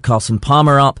line's kept Carson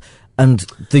Palmer up, and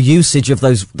the usage of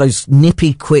those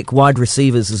nippy, quick wide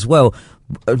receivers as well.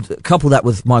 Couple that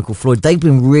with Michael Floyd, they've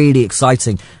been really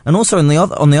exciting. And also on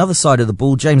the other side of the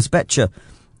ball, James Betcher,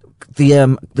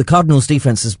 the Cardinals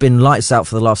defense has been lights out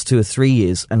for the last 2 or 3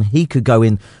 years, and he could go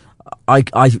in.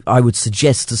 I would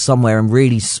suggest to somewhere and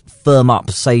really firm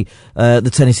up, say,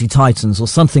 the Tennessee Titans or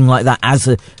something like that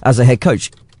as a head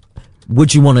coach.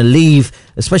 Would you want to leave,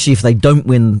 especially if they don't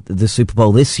win the Super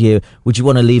Bowl this year? Would you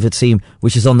want to leave a team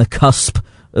which is on the cusp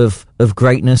of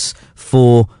greatness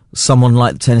for someone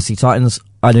like the Tennessee Titans?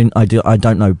 I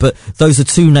don't know, but those are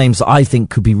 2 names that I think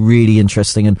could be really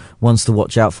interesting and ones to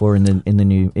watch out for in the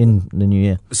new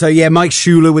year. So yeah, Mike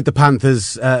Shula with the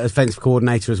Panthers, offensive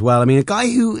coordinator as well. I mean, a guy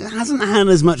who hasn't had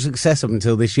as much success up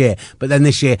until this year, but then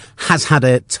this year has had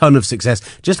a ton of success.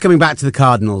 Just coming back to the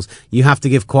Cardinals, you have to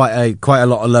give quite a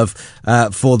lot of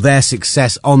love for their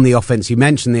success on the offense. You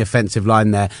mentioned the offensive line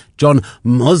there. John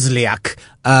Mozeliak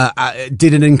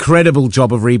did an incredible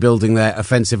job of rebuilding their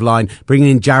offensive line, bringing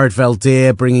in Jared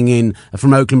Veldheer, bringing in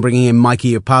from Oakland, bringing in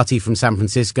Mikey Iupati from San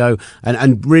Francisco,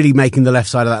 and really making the left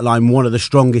side of that line one of the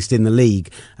strongest in the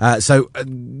league. So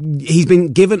he's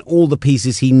been given all the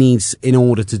pieces he needs in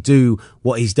order to do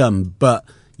what he's done, but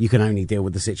you can only deal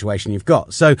with the situation you've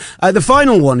got. So the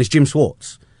final one is Jim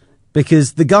Schwartz,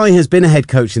 because the guy has been a head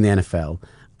coach in the NFL,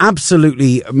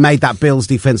 absolutely made that Bills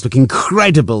defense look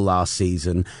incredible last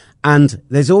season. And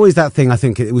there's always that thing, I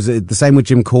think it was the same with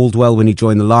Jim Caldwell when he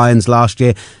joined the Lions last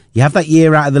year. You have that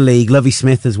year out of the league, Lovie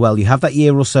Smith as well. You have that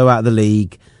year or so out of the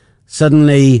league.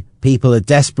 Suddenly, people are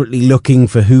desperately looking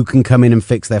for who can come in and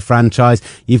fix their franchise.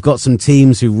 You've got some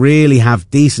teams who really have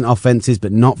decent offenses,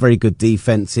 but not very good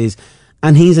defenses.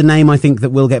 And he's a name I think that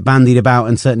will get bandied about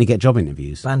and certainly get job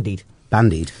interviews. Bandied.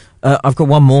 I've got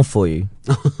one more for you.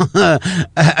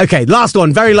 Okay, last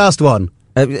one, very last one.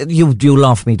 You'll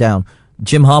laugh me down.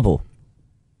 Jim Harbaugh.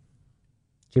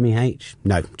 Jimmy H?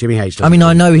 No, Jimmy H doesn't. I mean,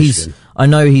 I know he's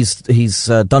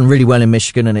done really well in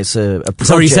Michigan, and it's a project.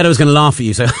 Sorry, you said I was going to laugh at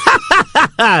you, so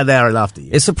there I laughed at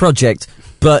you. It's a project,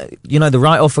 but the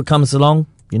right offer comes along.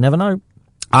 You never know.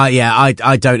 Yeah,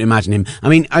 I don't imagine him. I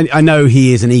mean, I know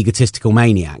he is an egotistical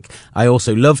maniac. I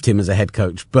also loved him as a head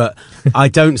coach, but I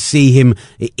don't see him.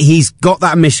 He's got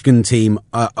that Michigan team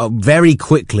very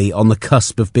quickly on the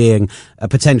cusp of being a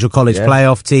potential college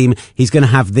playoff team. He's going to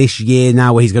have this year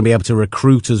now where he's going to be able to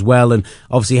recruit as well. And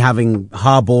obviously having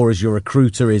Harbaugh as your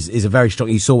recruiter is a very strong.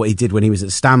 You saw what he did when he was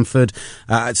at Stanford.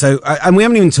 And we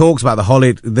haven't even talked about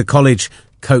the college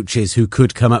coaches who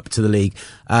could come up to the league.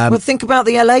 Well, think about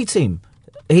the LA team.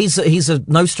 He's a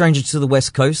no stranger to the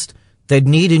West Coast. They'd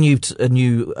need a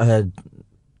new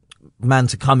man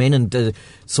to come in and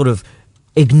sort of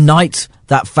ignite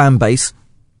that fan base.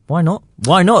 Why not?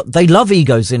 Why not? They love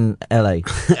egos in LA.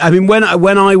 I mean, when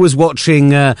I was watching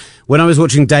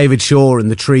David Shaw and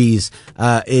the Trees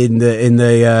in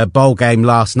the bowl game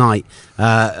last night,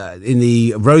 in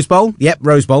the Rose Bowl. Yep,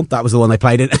 Rose Bowl. That was the one they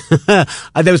played in.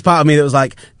 And there was part of me that was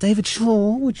like, David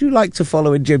Shaw, would you like to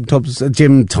follow in Jim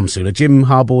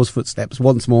Harbaugh's footsteps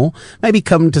once more? Maybe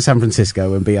come to San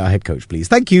Francisco and be our head coach, please.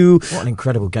 Thank you. What an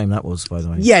incredible game that was, by the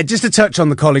way. Yeah, just to touch on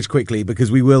the college quickly,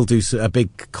 because we will do a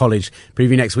big college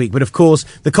preview next week. But of course,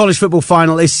 the college football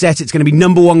final is set. It's going to be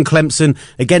number 1 Clemson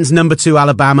against number 2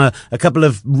 Alabama. A couple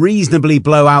of reasonably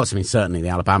blowouts. I mean, certainly the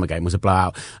Alabama game was a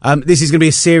blowout. This is going to be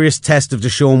a serious test of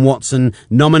Deshaun Watson,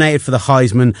 nominated for the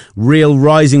Heisman, real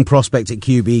rising prospect at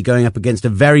QB, going up against a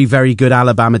very, very good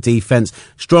Alabama defense,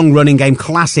 strong running game,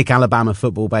 classic Alabama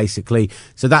football, basically.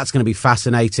 So that's going to be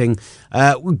fascinating.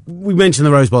 We mentioned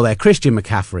the Rose Bowl there. Christian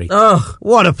McCaffrey. Oh,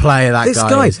 what a player that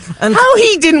guy is. And how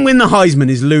he didn't win the Heisman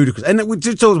is ludicrous. And we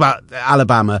just talked about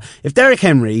Alabama. If Derrick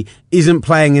Henry isn't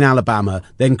playing in Alabama,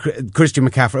 then Christian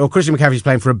McCaffrey's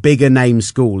playing for a bigger name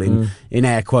school in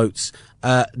air quotes,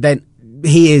 then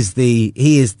he is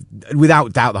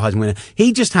without doubt the Heisman winner.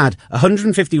 He just had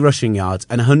 150 rushing yards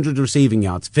and 100 receiving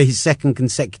yards for his second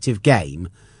consecutive game.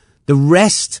 The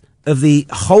rest of the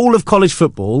whole of college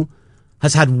football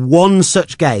has had one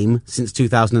such game since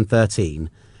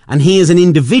 2013. And he as an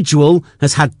individual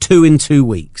has had 2 in 2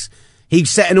 weeks. He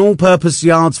set an all-purpose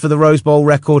yards for the Rose Bowl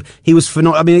record. He was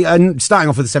phenomenal. I mean, starting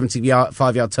off with a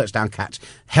 75-yard touchdown catch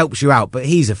helps you out, but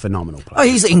he's a phenomenal player. Oh,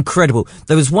 he's incredible.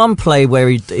 There was one play where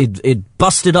he'd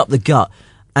busted up the gut,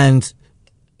 and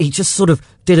he just sort of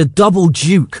did a double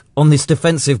juke on this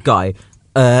defensive guy,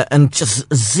 and just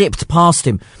zipped past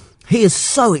him. He is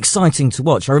so exciting to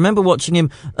watch. I remember watching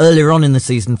him earlier on in the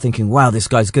season thinking, wow, this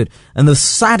guy's good. And the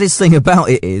saddest thing about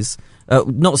it is,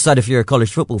 not sad if you're a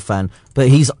college football fan, but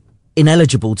he's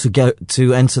ineligible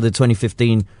to enter the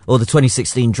 2015 or the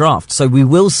 2016 draft. So we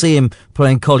will see him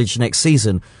playing college next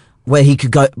season, where he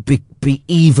could be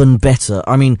even better.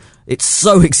 I mean, it's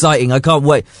so exciting. I can't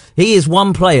wait. He is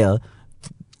one player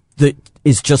that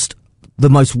is just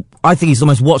I think he's the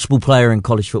most watchable player in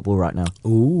college football right now.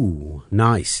 Ooh,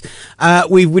 nice.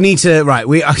 We need to,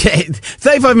 okay,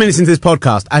 35 minutes into this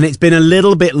podcast, and it's been a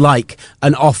little bit like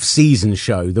an off-season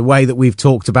show, the way that we've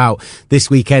talked about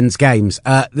this weekend's games.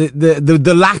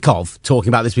 The lack of talking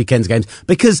about this weekend's games,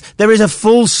 because there is a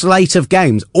full slate of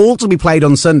games, all to be played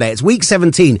on Sunday. It's week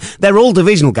 17. They're all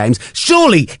divisional games.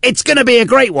 Surely it's going to be a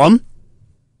great one.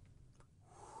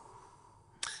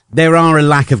 There are a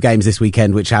lack of games this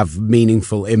weekend which have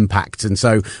meaningful impact, and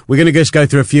so we're going to just go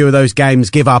through a few of those games,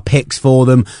 give our picks for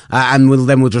them, and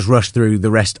we'll just rush through the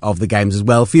rest of the games as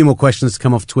well. A few more questions to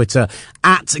come off Twitter,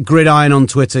 at Gridiron on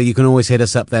Twitter. You can always hit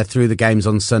us up there through the games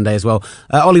on Sunday as well.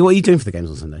 Ollie, what are you doing for the games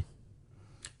on Sunday?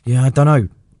 Yeah, I don't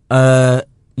know.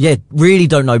 Really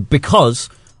don't know, because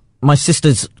my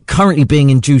sister's currently being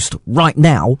induced right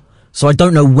now, so I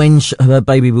don't know when her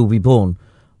baby will be born.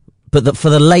 But for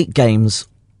the late games,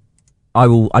 I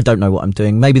don't know what I'm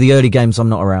doing. Maybe the early games I'm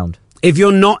not around. If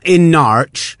you're not in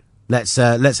Norwich, let's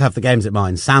have the games at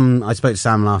mine. Sam, I spoke to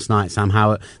Sam last night, Sam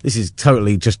Howard. This is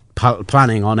totally just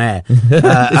planning on air.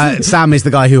 Sam is the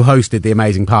guy who hosted the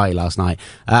amazing party last night.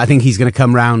 I think he's going to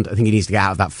come round. I think he needs to get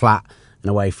out of that flat and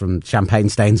away from champagne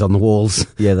stains on the walls.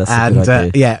 Yeah, that's a good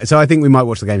idea. Yeah, so I think we might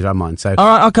watch the games around mine. So, all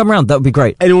right, I'll come round. That would be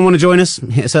great. Anyone want to join us?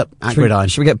 Hit us up at Gridiron.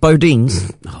 Should we get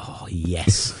Bodines? Oh,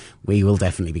 yes. We will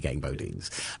definitely be getting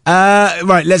Bodines.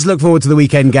 Right, let's look forward to the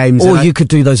weekend games. Or you could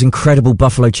do those incredible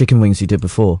buffalo chicken wings you did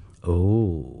before.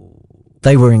 Oh.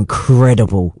 They were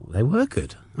incredible. They were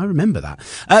good. I remember that.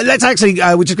 Let's actually,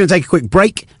 we're just going to take a quick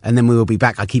break, and then we will be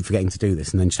back. I keep forgetting to do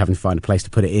this and then just having to find a place to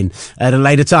put it in at a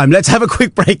later time. Let's have a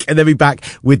quick break and then be back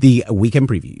with the weekend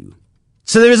preview.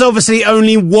 So there is obviously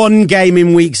only one game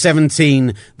in week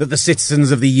 17 that the citizens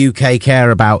of the UK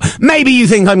care about. Maybe you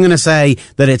think I'm going to say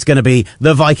that it's going to be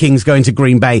the Vikings going to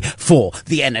Green Bay for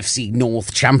the NFC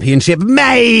North Championship.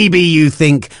 Maybe you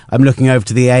think I'm looking over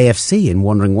to the AFC and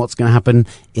wondering what's going to happen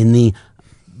in the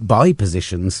bye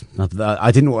positions.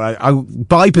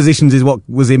 Bye positions is what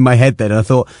was in my head then. And I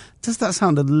thought, does that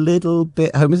sound a little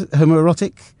bit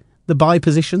homoerotic? The bye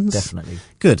positions? Definitely.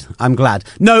 Good. I'm glad.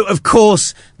 No, of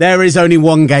course, there is only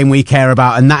one game we care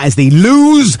about, and that is the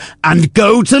Lose and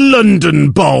Go to London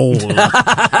Bowl.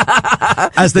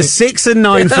 As the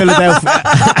 6-9 Philadelphia,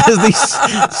 as the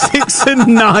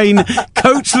 6-9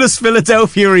 coachless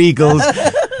Philadelphia Eagles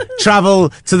travel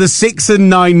to the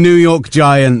 6-9 New York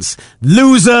Giants.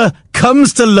 Loser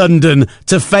comes to London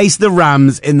to face the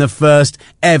Rams in the first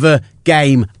ever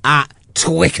game at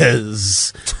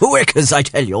Twickers. Twickers, I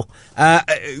tell you.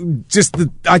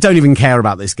 I don't even care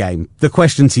about this game. The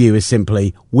question to you is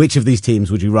simply, which of these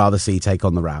teams would you rather see take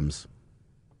on the Rams?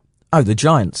 Oh, the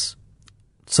Giants.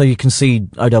 So you can see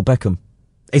Odell Beckham.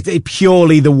 It's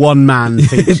purely the one-man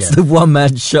feature. It's the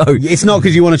one-man show. It's not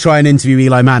because you want to try and interview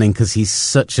Eli Manning, because he's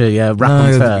such a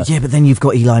raconteur. Yeah, but then you've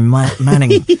got Eli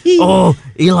Manning. Oh,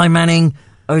 Eli Manning,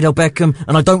 Odell Beckham,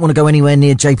 and I don't want to go anywhere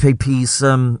near JPP's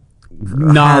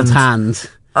gnarled hand.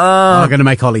 I'm going to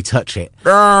make Ollie touch it.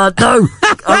 No,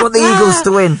 I want the Eagles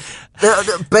to win.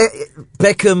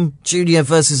 Beckham Jr.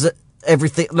 versus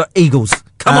everything. Look, Eagles.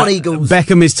 Come on, Eagles.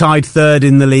 Beckham is tied third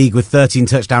in the league with 13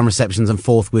 touchdown receptions and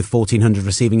fourth with 1,400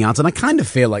 receiving yards. And I kind of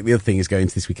feel like the other thing is going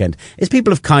to this weekend is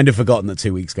people have kind of forgotten that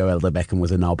 2 weeks ago Odell Beckham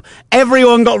was a knob.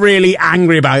 Everyone got really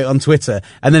angry about it on Twitter,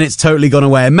 and then it's totally gone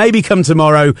away. And maybe come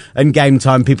tomorrow and game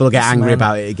time, people will get angry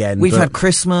about it again. We've had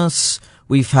Christmas.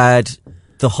 We've had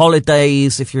the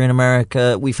holidays, if you're in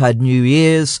America. We've had New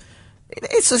Year's.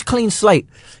 It's a clean slate.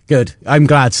 Good. I'm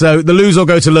glad. So the lose or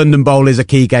go to London Bowl is a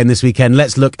key game this weekend.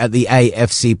 Let's look at the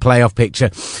AFC playoff picture.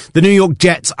 The New York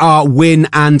Jets are win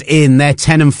and in. They're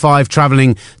 10-5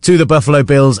 travelling to the Buffalo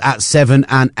Bills at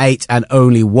 7-8, and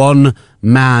only one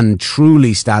man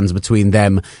truly stands between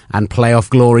them and playoff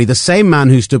glory. The same man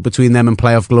who stood between them and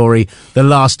playoff glory the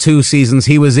last 2 seasons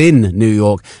he was in New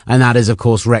York, and that is, of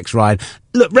course, Rex Ryan.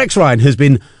 Look, Rex Ryan has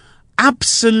been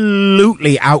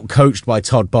absolutely outcoached by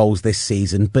Todd Bowles this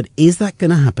season, but is that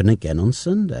going to happen again on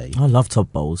Sunday? I love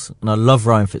Todd Bowles, and I love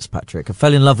Ryan Fitzpatrick. I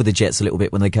fell in love with the Jets a little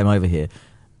bit when they came over here.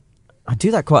 I do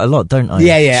that quite a lot, don't I?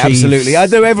 Yeah, Chiefs, absolutely. I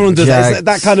know everyone does that. Jags. It's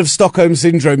that kind of Stockholm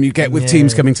syndrome you get with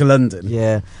teams coming to London.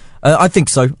 Yeah, I think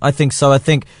so. I think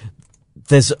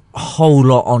there's a whole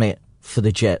lot on it for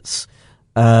the Jets.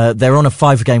 They're on a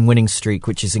 5-game winning streak,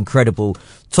 which is incredible.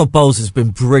 Todd Bowles has been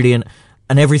brilliant,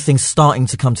 and everything's starting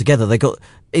to come together.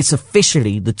 It's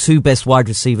officially the 2 best wide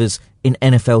receivers in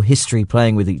NFL history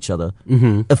playing with each other.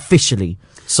 Mm-hmm. Officially.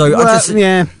 So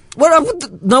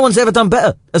no one's ever done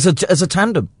better as a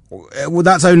tandem. Well,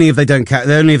 that's only if they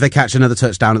only if they catch another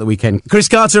touchdown at the weekend. Chris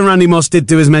Carter and Randy Moss did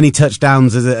do as many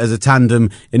touchdowns as a tandem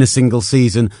in a single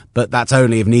season, but that's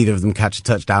only if neither of them catch a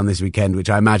touchdown this weekend, which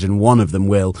I imagine one of them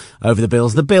will over the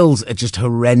Bills. The Bills are just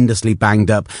horrendously banged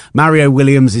up. Mario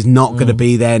Williams is not going to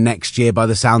be there next year by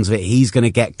the sounds of it. He's going to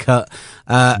get cut.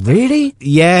 Really?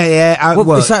 Yeah.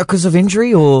 Is that because of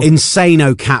injury or?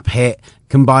 Insano cap hit,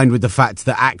 combined with the fact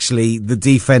that actually the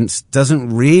defense doesn't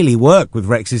really work with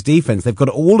Rex's defense. They've got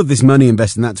all of this money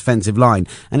invested in that defensive line,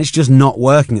 and it's just not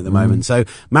working at the moment. So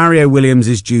Mario Williams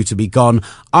is due to be gone.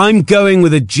 I'm going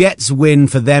with a Jets win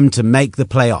for them to make the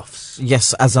playoffs.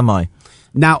 Yes, as am I.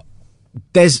 Now,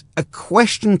 there's a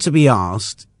question to be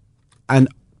asked, and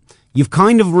you've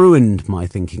kind of ruined my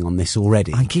thinking on this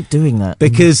already. I keep doing that.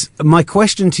 Because my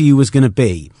question to you was going to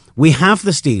be, we have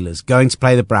the Steelers going to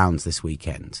play the Browns this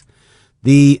weekend.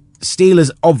 The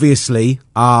Steelers obviously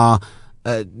are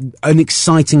an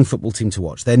exciting football team to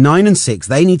watch. They're 9-6.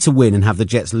 They need to win and have the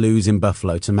Jets lose in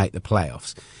Buffalo to make the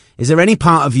playoffs. Is there any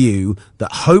part of you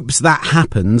that hopes that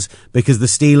happens because the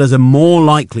Steelers are more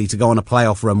likely to go on a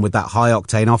playoff run with that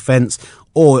high-octane offense,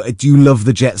 or do you love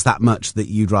the Jets that much that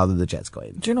you'd rather the Jets go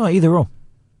in? Do you know, either or?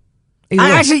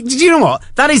 Actually, do you know what?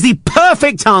 That is the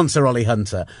perfect answer, Ollie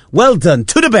Hunter. Well done.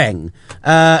 To the bang.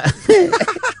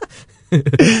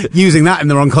 Using that in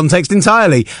the wrong context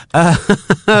entirely. I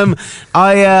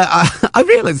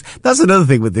realise that's another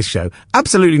thing with this show.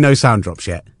 Absolutely no sound drops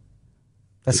yet.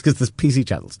 That's because the PC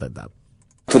channels don't that.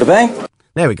 To the bang.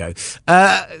 There we go.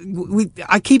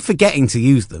 I keep forgetting to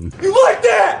use them. You like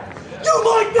that? You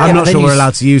like that? I'm not sure we're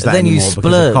allowed to use that then anymore you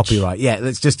because of copyright. Yeah,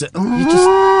 that's just.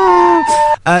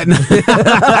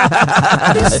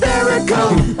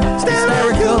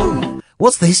 Hysterical.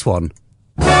 What's this one?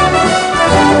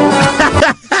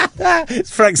 It's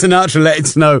Frank Sinatra, Let It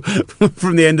Snow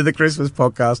from the end of the Christmas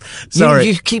podcast. Sorry.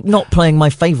 You keep not playing my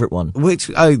favourite one. Which?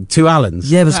 Oh, Two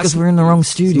Allens. Yeah, but it's because we're in the wrong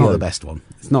studio. It's not the best one.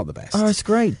 It's not the best. Oh, it's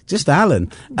great. Just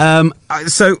Alan.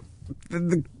 So,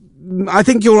 I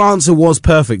think your answer was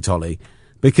perfect, Ollie,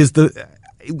 because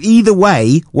either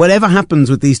way, whatever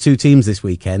happens with these two teams this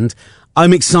weekend,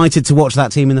 I'm excited to watch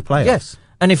that team in the playoffs. Yes.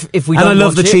 And if we don't I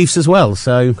love the watch Chiefs as well,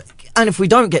 so. And if we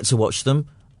don't get to watch them,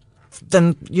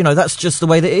 then, that's just the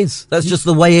way that it is. That's just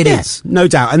the way it is. No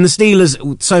doubt. And the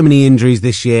Steelers, so many injuries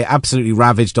this year, absolutely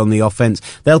ravaged on the offense.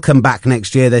 They'll come back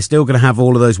next year. They're still going to have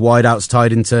all of those wideouts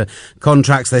tied into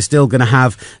contracts. They're going to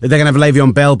have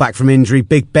Le'Veon Bell back from injury.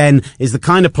 Big Ben is the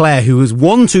kind of player who has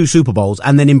won 2 Super Bowls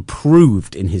and then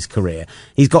improved in his career.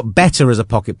 He's got better as a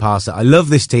pocket passer. I love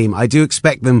this team. I do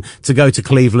expect them to go to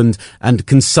Cleveland and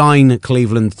consign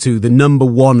Cleveland to the number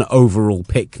 1 overall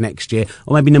pick next year,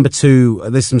 or maybe number 2.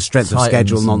 There's some strength of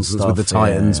schedule nonsense with the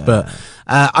Titans, but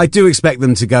I do expect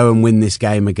them to go and win this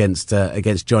game against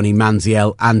Johnny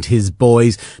Manziel and his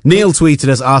boys. Neil tweeted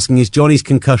us asking, is Johnny's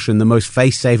concussion the most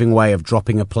face-saving way of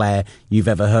dropping a player you've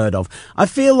ever heard of? I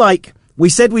feel like we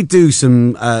said we'd do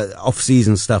some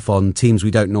off-season stuff on teams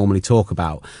we don't normally talk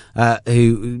about. I'm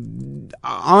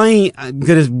going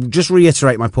to just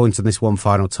reiterate my point on this one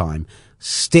final time.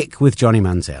 Stick with Johnny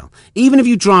Manziel. Even if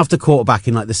you draft a quarterback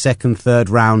in like the 2nd, 3rd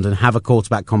round and have a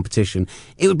quarterback competition,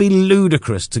 it would be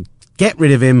ludicrous to get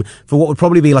rid of him for what would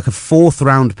probably be like a 4th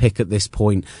round pick at this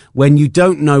point when you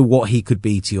don't know what he could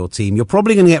be to your team. You're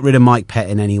probably going to get rid of Mike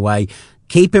Pettin anyway.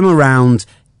 Keep him around.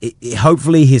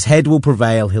 Hopefully his head will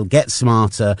prevail, he'll get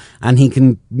smarter, and he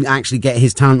can actually get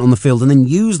his talent on the field and then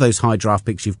use those high draft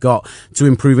picks you've got to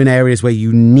improve in areas where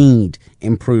you need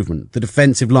improvement. The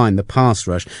defensive line, the pass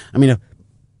rush. I mean, a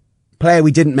player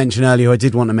we didn't mention earlier who I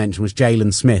did want to mention was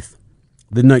Jalen Smith,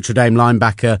 the Notre Dame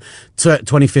linebacker,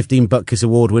 2015 Butkus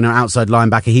Award winner, outside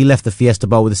linebacker. He left the Fiesta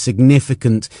Bowl with a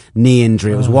significant knee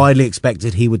injury. It was widely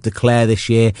expected he would declare this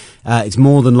year. It's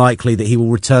more than likely that he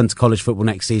will return to college football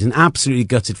next season. Absolutely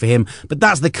gutted for him. But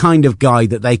that's the kind of guy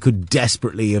that they could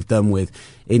desperately have done with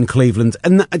in Cleveland.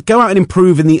 And go out and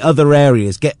improve in the other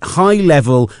areas. Get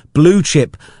high-level,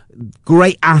 blue-chip,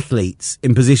 great athletes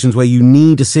in positions where you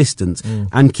need assistance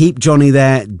and keep Johnny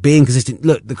there being consistent.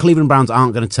 Look, the Cleveland Browns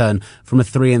aren't going to turn from a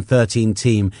 3-13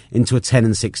 team into a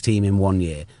 10-6 team in 1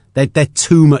 year. They're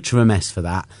too much of a mess for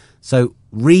that. So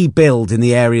rebuild in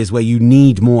the areas where you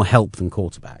need more help than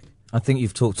quarterback. I think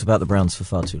you've talked about the Browns for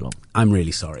far too long. I'm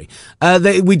really sorry.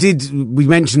 We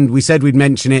said we'd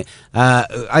mention it.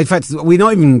 In fact, we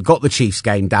not even got the Chiefs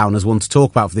game down as one to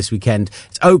talk about for this weekend.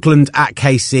 It's Oakland at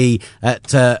KC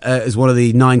as one of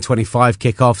the 9:25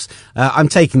 kickoffs. I'm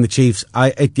taking the Chiefs.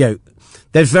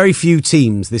 There's very few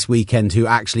teams this weekend who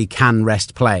actually can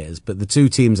rest players, but the 2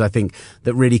 teams I think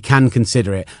that really can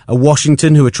consider it are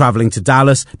Washington, who are travelling to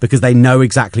Dallas because they know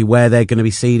exactly where they're going to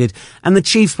be seeded, and the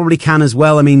Chiefs probably can as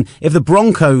well. I mean, if the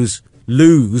Broncos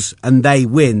lose and they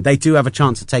win, they do have a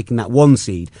chance of taking that 1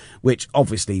 seed, which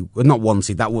obviously, not 1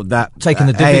 seed, that taking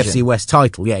the division. AFC West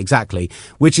title, yeah, exactly,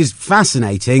 which is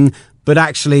fascinating, but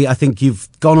actually I think you've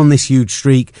gone on this huge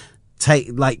streak.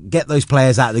 Get those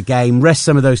players out of the game, rest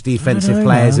some of those defensive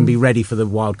players and be ready for the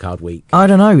wildcard week. I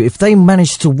don't know. If they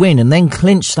manage to win and then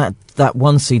clinch that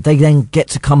 1 seed, they then get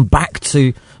to come back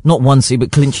to, not 1 seed,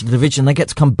 but clinch the division. They get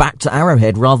to come back to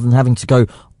Arrowhead rather than having to go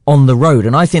on the road.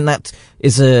 And I think that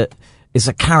is a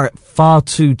carrot far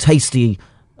too tasty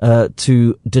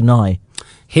to deny.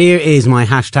 Here is my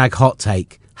hashtag hot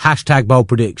take. Hashtag bold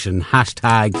prediction.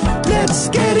 Hashtag Let's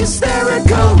get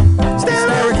hysterical.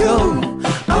 Hysterical.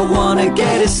 I wanna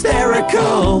get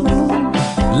hysterical.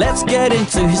 Let's get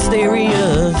into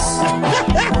hysterias.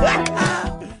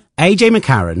 AJ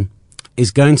McCarron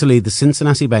is going to lead the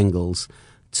Cincinnati Bengals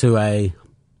to a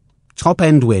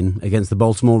top-end win against the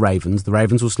Baltimore Ravens. The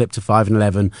Ravens will slip to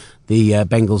 5-11. The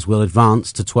Bengals will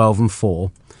advance to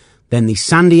 12-4. Then the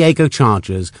San Diego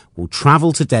Chargers will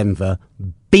travel to Denver,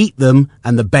 beat them,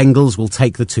 and the Bengals will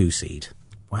take the 2 seed.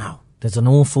 Wow. There's an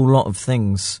awful lot of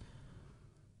things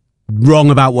wrong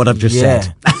about what I've just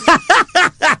said.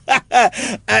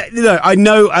 I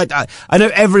know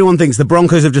everyone thinks the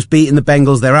Broncos have just beaten the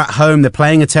Bengals. They're at home. They're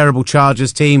playing a terrible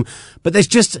Chargers team. But I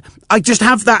just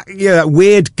have that, that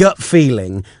weird gut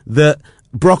feeling that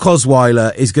Brock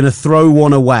Osweiler is going to throw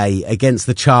one away against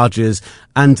the Chargers.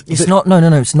 And it's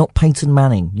not Peyton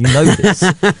Manning. You know this.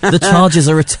 The Chargers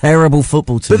are a terrible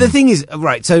football team. But the thing is,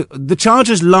 right, so the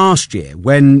Chargers last year,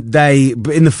 in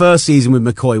the first season with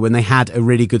McCoy, when they had a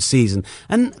really good season,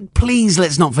 and please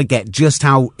let's not forget just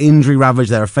how injury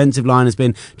ravaged their offensive line has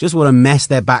been, just what a mess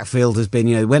their backfield has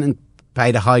been. They went and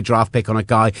paid a high draft pick on a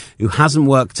guy who hasn't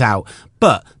worked out.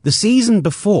 But the season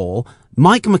before,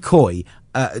 Mike McCoy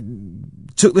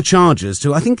took the Chargers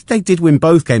to, I think they did win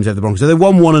both games over the Broncos. So they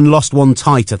won one and lost one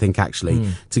tight, I think, actually,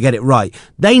 to get it right.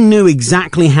 They knew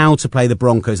exactly how to play the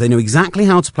Broncos. They knew exactly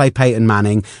how to play Peyton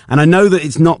Manning. And I know that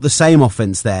it's not the same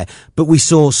offense there, but we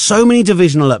saw so many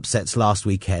divisional upsets last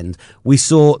weekend. We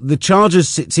saw the Chargers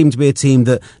seem to be a team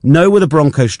that know where the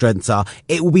Broncos' strengths are.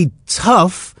 It will be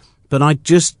tough, but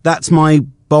that's my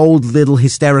bold little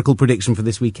hysterical prediction for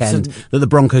this weekend that the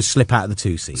Broncos slip out of the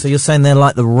 2 seed. So you're saying they're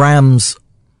like the Rams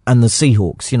and the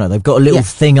Seahawks, you know, they've got a little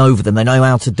thing over them. They know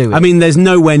how to do it. I mean, there's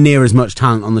nowhere near as much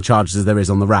talent on the Chargers as there is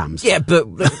on the Rams. Yeah, but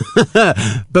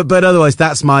but otherwise,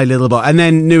 that's my little bot. And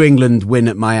then New England win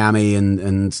at Miami,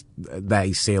 and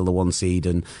they seal the 1 seed,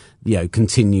 and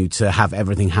continue to have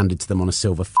everything handed to them on a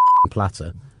silver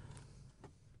platter.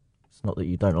 It's not that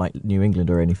you don't like New England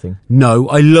or anything. No,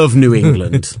 I love New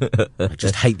England. I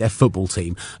just hate their football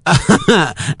team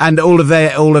and all of their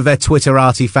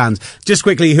Twitterati fans. Just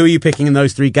quickly, who are you picking in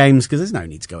those 3 games? Because there's no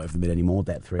need to go over them in any more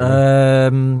depth,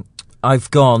 really.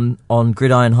 I've gone on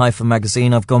Gridiron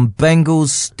Magazine. I've gone Bengals,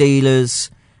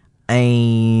 Steelers,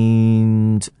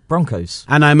 and Broncos.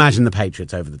 And I imagine the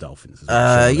Patriots over the Dolphins as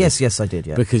well. Yes, I did.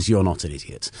 Yeah, because you're not an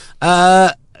idiot.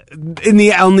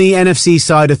 On the NFC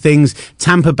side of things,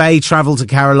 Tampa Bay travel to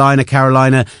Carolina.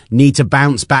 Carolina need to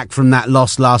bounce back from that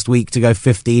loss last week to go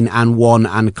 15-1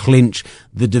 and clinch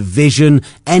the division.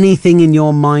 Anything in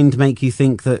your mind make you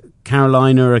think that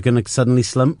Carolina are going to suddenly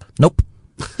slump? Nope.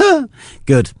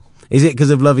 Good. Is it because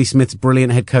of Lovie Smith's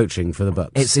brilliant head coaching for the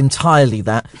Bucs? It's entirely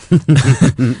that.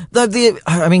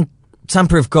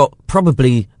 Tampa have got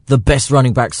probably the best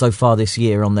running back so far this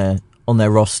year on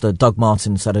their roster. Doug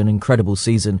Martin's had an incredible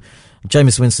season.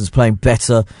 Jameis Winston's playing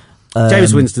better.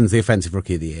 Jameis Winston's the offensive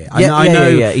rookie of the year.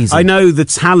 Easy. I know the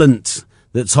talent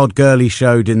that Todd Gurley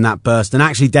showed in that burst, and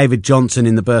actually David Johnson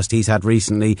in the burst he's had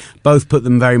recently, both put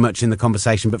them very much in the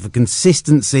conversation. But for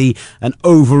consistency and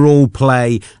overall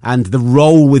play and the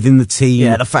role within the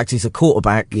team, the fact he's a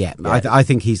quarterback, I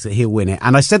think he'll win it.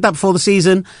 And I said that before the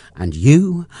season, and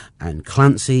you and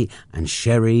Clancy and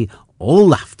Sherry all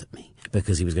laughed at me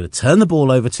because he was going to turn the ball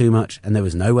over too much, and there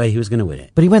was no way he was going to win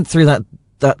it. But he went through that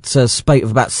spate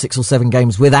of about 6 or 7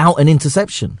 games without an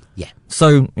interception. Yeah.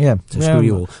 So screw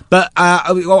you all. But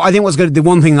I think what's good, the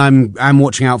one thing I'm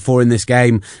watching out for in this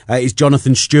game is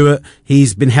Jonathan Stewart.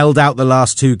 He's been held out the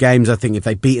last 2 games. I think if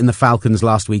they'd beaten the Falcons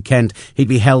last weekend, he'd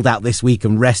be held out this week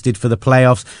and rested for the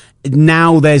playoffs.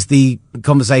 Now there's the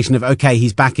conversation of, okay,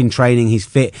 he's back in training, he's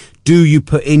fit. Do you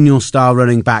put in your star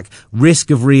running back, risk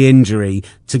of re-injury,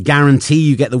 to guarantee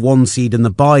you get the 1 seed and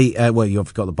the bye,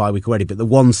 you've got the bye week already, but the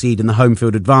 1 seed and the home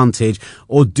field advantage?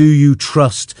 Or do you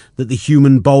trust that the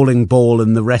human bowling ball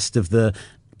and the rest of the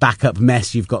backup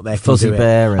mess you've got there can Fozzie do it?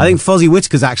 Bear. I think Fozzie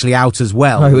Whitaker's actually out as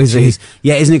well. Oh, is he?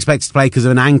 Isn't expected to play because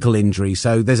of an ankle injury.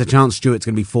 So there's a chance Stewart's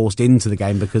going to be forced into the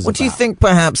game because of that. What do you think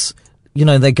perhaps,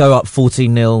 they go up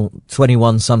 14-0,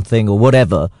 21-something or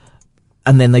whatever,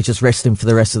 and then they just rest him for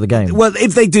the rest of the game? Well,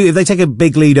 if they take a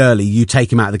big lead early, you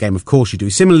take him out of the game. Of course you do.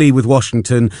 Similarly with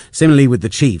Washington, similarly with the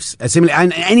Chiefs,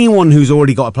 and anyone who's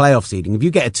already got a playoff seeding, if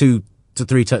you get a 2 to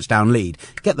 3 touchdown lead,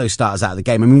 get those starters out of the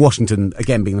game. I mean, Washington,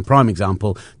 again, being the prime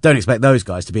example, don't expect those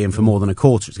guys to be in for more than a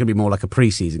quarter. It's going to be more like a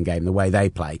preseason game, the way they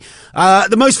play.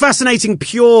 The most fascinating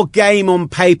pure game on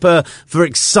paper for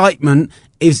excitement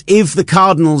is if the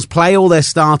Cardinals play all their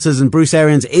starters, and Bruce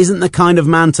Arians isn't the kind of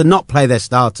man to not play their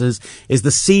starters, is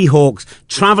the Seahawks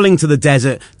travelling to the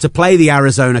desert to play the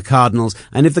Arizona Cardinals.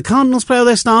 And if the Cardinals play all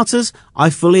their starters,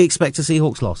 I fully expect a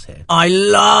Seahawks loss here. I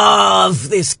love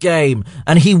this game.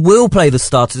 And he will play the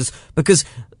starters, because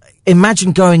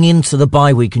imagine going into the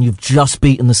bye week and you've just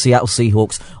beaten the Seattle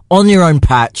Seahawks on your own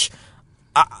patch.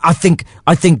 I think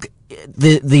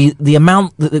the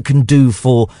amount that it can do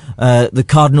for the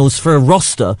Cardinals for a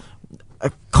roster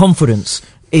confidence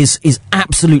is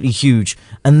absolutely huge,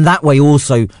 and that way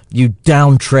also you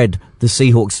downtread the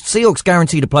Seahawks. Seahawks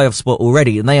guaranteed a playoff spot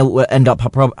already, and they will end up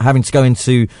having to go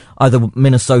into either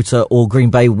Minnesota or Green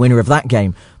Bay, winner of that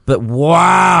game. But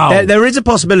wow! There is a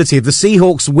possibility if the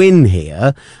Seahawks win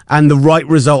here and the right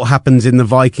result happens in the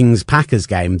Vikings-Packers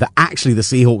game, that actually the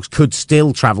Seahawks could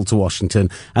still travel to Washington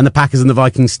and the Packers and the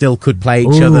Vikings still could play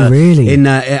each other. Really?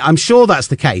 I'm sure that's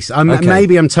the case. Okay.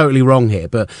 Maybe I'm totally wrong here,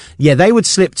 but yeah, they would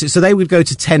slip so they would go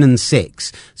to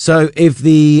 10-6. So if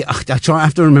I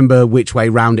have to remember which way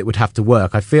round it would have to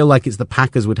work. I feel like it's the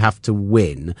Packers would have to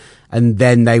win and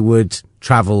then they would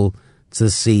travel to the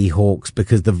Seahawks,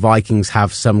 because the Vikings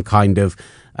have some kind of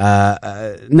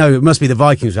no, it must be the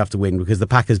Vikings would have to win because the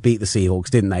Packers beat the Seahawks,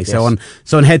 didn't they? Yes.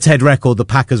 So on head-to-head record, the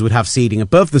Packers would have seeding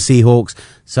above the Seahawks,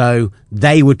 so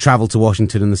they would travel to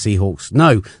Washington and the Seahawks.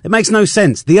 No, it makes no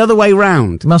sense. The other way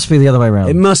round. It must be the other way round.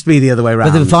 It must be the other way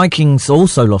round. But the Vikings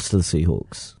also lost to the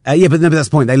Seahawks. Yeah, but that's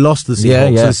the point. They lost to the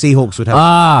Seahawks, so the Seahawks would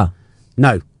have...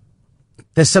 No.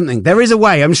 There's something. There is a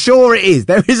way. I'm sure it is.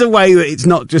 There is a way that it's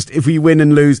not just if we win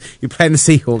and lose, you're playing the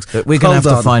Seahawks. But we're going to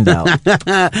have to find out.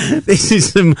 This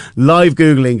is some live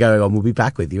Googling going on. We'll be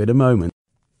back with you in a moment.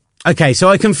 Okay, so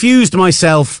I confused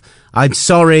myself. I'm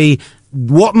sorry.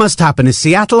 what must happen is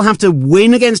Seattle have to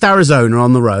win against Arizona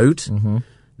on the road. Mm-hmm.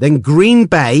 Then Green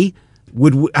Bay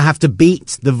would have to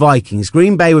beat the Vikings.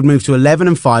 Green Bay would move to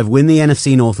 11-5, win the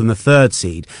NFC North and the 3rd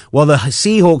seed, while the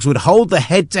Seahawks would hold the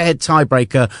head-to-head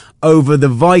tiebreaker over the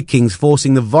Vikings,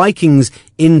 forcing the Vikings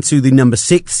into the number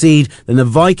 6 seed. Then the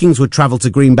Vikings would travel to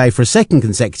Green Bay for a 2nd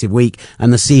consecutive week,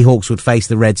 and the Seahawks would face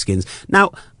the Redskins.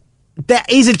 Now, there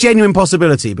is a genuine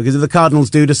possibility, because if the Cardinals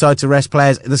do decide to rest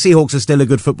players, the Seahawks are still a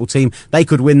good football team. They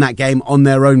could win that game on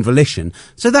their own volition.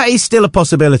 So that is still a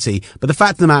possibility. But the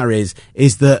fact of the matter is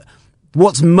that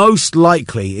what's most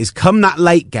likely is come that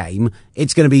late game,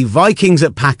 it's going to be Vikings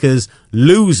at Packers,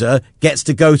 loser gets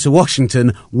to go to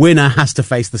Washington, winner has to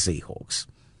face the Seahawks.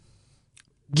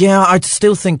 Yeah, I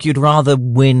still think you'd rather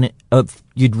win,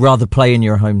 you'd rather play in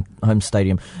your home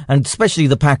stadium. And especially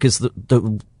the Packers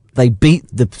that they beat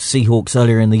the Seahawks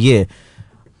earlier in the year.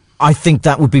 I think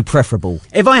that would be preferable.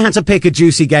 If I had to pick a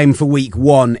juicy game for week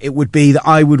 1, it would be that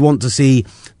I would want to see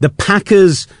the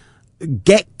Packers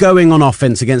get going on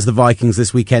offense against the Vikings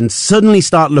this weekend, suddenly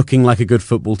start looking like a good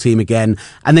football team again,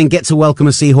 and then get to welcome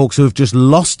a Seahawks who have just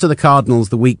lost to the Cardinals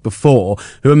the week before,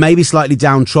 who are maybe slightly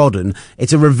downtrodden.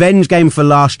 It's a revenge game for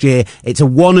last year. It's a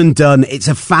one and done. It's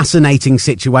a fascinating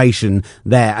situation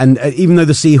there. And even though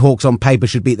the Seahawks on paper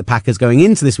should beat the Packers going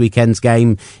into this weekend's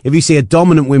game, if you see a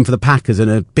dominant win for the Packers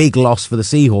and a big loss for the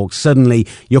Seahawks, suddenly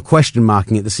you're question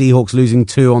marking it. The Seahawks losing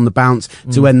 2 on the bounce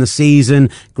to end the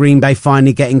season. Green Bay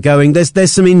finally getting going.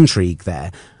 There's some intrigue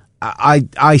there.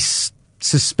 I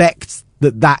suspect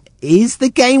that is the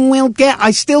game we'll get.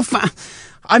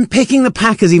 I'm picking the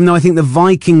Packers, even though I think the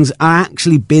Vikings are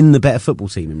actually been the better football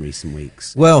team in recent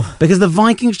weeks. Well, because the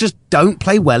Vikings just don't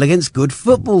play well against good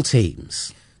football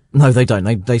teams. No, they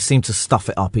don't. They seem to stuff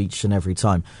it up each and every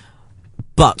time.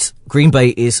 But Green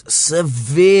Bay is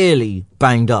severely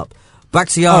banged up.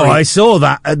 Bakhtiari. Oh, I saw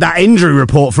that. That injury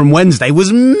report from Wednesday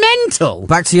was mental.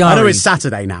 Bakhtiari. I know it's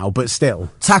Saturday now, but still.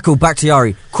 Tackle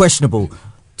Bakhtiari, questionable.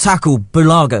 Tackle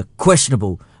Bulaga,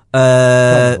 questionable.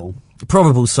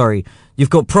 Probable, sorry. You've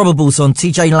got probables on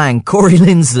TJ Lang, Corey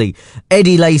Lindsley,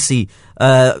 Eddie Lacy.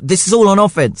 This is all on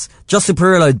offense. Justin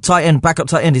Perillo, tight end, backup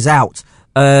tight end, is out.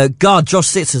 Guard Josh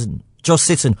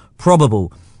Sitton,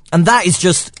 probable. And that is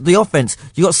just the offense.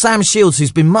 You got Sam Shields,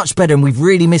 who's been much better, and we've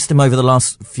really missed him over the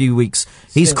last few weeks.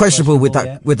 He's questionable with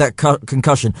that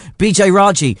concussion. BJ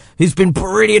Raji, who's been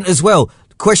brilliant as well,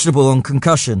 questionable on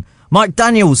concussion. Mike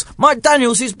Daniels,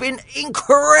 who's been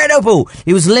incredible.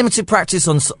 He was limited practice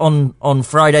on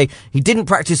Friday. He didn't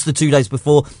practice the 2 days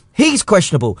before. He's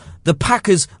questionable. The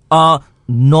Packers are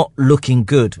not looking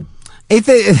good. If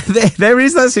there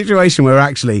is that situation where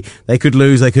actually they could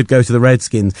lose, they could go to the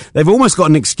Redskins, they've almost got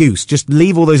an excuse. Just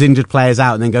leave all those injured players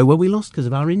out and then go, well, we lost because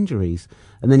of our injuries.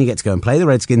 And then you get to go and play the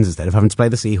Redskins instead of having to play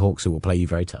the Seahawks, who will play you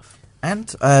very tough.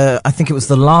 And I think it was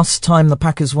the last time the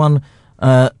Packers won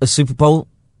a Super Bowl.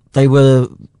 They were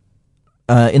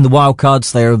in the wild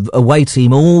cards. They're a away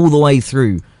team all the way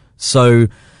through. So,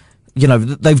 you know,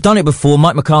 they've done it before.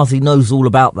 Mike McCarthy knows all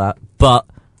about that. But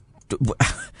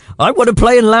I want to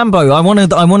play in Lambeau.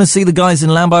 I want to see the guys in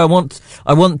Lambeau.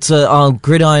 I want our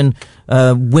gridiron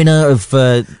winner of.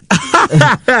 Yeah,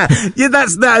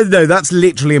 that's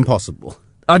literally impossible.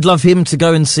 I'd love him to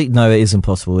go and see. No, it is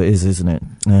impossible. It is, isn't it?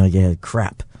 Yeah,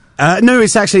 crap. No,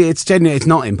 it's genuinely, it's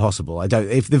not impossible.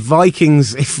 If the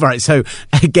Vikings, so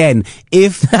again,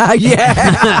 we're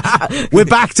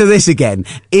back to this again.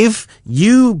 If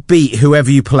you beat whoever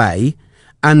you play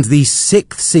and the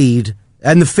 6th seed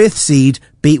and the 5th seed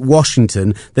beat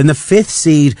Washington, then the 5th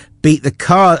seed beat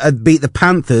the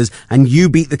Panthers and you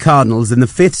beat the Cardinals, then the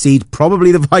 5th seed,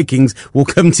 probably the Vikings, will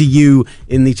come to you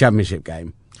in the championship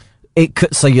game.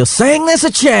 So you're saying there's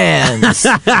a chance?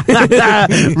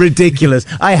 Ridiculous.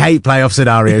 I hate playoff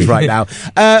scenarios right now.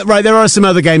 Right, there are some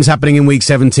other games happening in week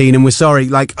 17, and we're sorry,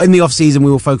 like, in the off-season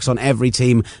we will focus on every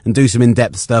team and do some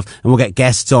in-depth stuff, and we'll get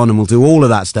guests on and we'll do all of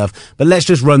that stuff. But let's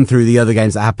just run through the other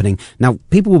games that are happening. Now,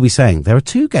 people will be saying there are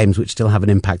 2 games which still have an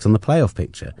impact on the playoff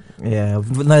picture. Yeah,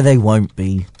 no, they won't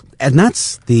be. And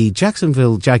that's the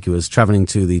Jacksonville Jaguars travelling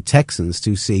to the Texans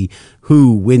to see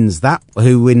who wins the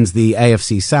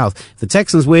AFC South. If the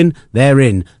Texans win, they're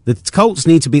in. The Colts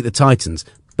need to beat the Titans,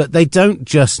 but they don't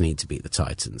just need to beat the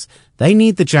Titans. They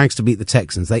need the Jags to beat the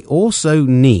Texans. They also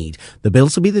need the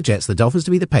Bills to beat the Jets, the Dolphins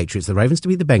to beat the Patriots, the Ravens to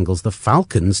beat the Bengals, the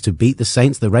Falcons to beat the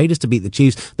Saints, the Raiders to beat the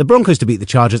Chiefs, the Broncos to beat the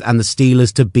Chargers, and the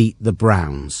Steelers to beat the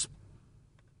Browns.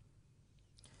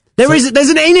 There's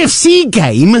an NFC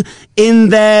game in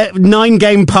their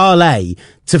 9-game parlay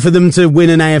for them to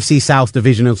win an AFC South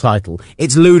divisional title.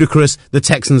 It's ludicrous. The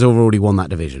Texans have already won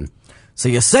that division. So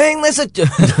you're saying there's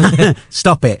a...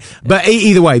 Stop it. But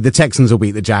either way, the Texans will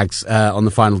beat the Jags on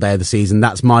the final day of the season.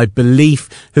 That's my belief.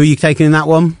 Who are you taking in that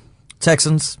one?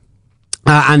 Texans.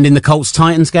 And in the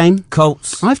Colts-Titans game?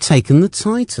 Colts. I've taken the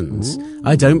Titans. Ooh.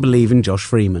 I don't believe in Josh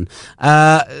Freeman.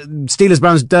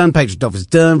 Steelers-Browns done. Patriots-Dolphins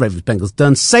done. Ravens-Bengals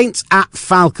done. Saints at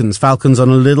Falcons. Falcons on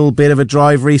a little bit of a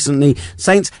drive recently.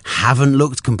 Saints haven't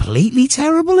looked completely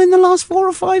terrible in the last 4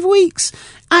 or 5 weeks.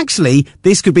 Actually,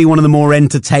 this could be one of the more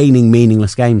entertaining,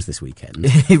 meaningless games this weekend.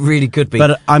 It really could be.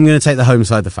 But I'm going to take the home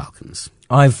side, the Falcons.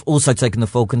 I've also taken the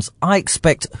Falcons. I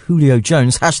expect Julio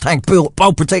Jones,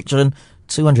 #ball protection,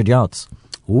 200 yards.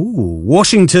 Ooh,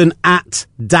 Washington at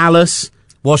Dallas.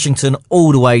 Washington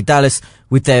all the way. Dallas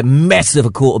with their mess of a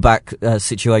quarterback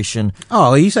situation.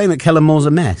 Oh, are you saying that Kellen Moore's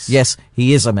a mess? Yes,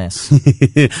 he is a mess.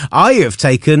 I have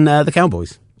taken the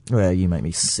Cowboys. Well, you make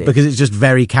me sick. Because it's just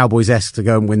very Cowboys-esque to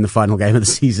go and win the final game of the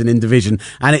season in division.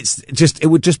 And it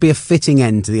would just be a fitting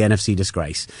end to the NFC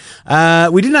disgrace.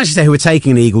 We didn't actually say who we're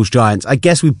taking in Eagles-Giants. I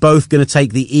guess we're both going to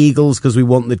take the Eagles because we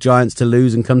want the Giants to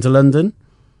lose and come to London.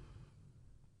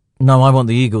 No, I want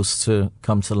the Eagles to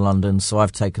come to London, so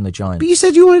I've taken the Giants. But you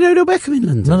said you wanted Odell Beckham in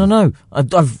London. No.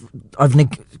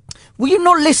 Were you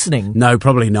not listening? No,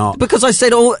 probably not. Because I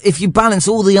said, if you balance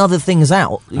all the other things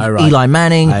out, right. Eli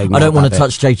Manning, I don't want to bit.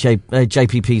 touch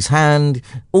JPP's hand,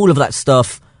 all of that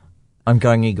stuff, I'm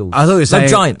going Eagles. I thought you were saying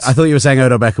Giants. I thought you were saying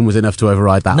Odell Beckham was enough to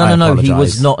override that. No, he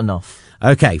was not enough.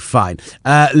 Okay, fine.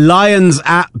 Lions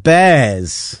at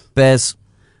Bears. Bears.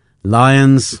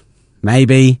 Lions,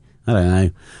 maybe. I don't know.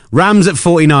 Rams at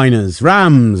 49ers.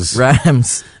 Rams.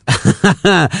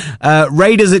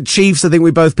 Raiders at Chiefs. I think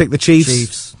we both picked the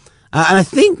Chiefs. And I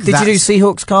think Did you do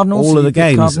Seahawks, Cardinals? All of the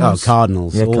games. Cardinals?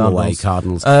 Cardinals. Yeah, all Cardinals. the way,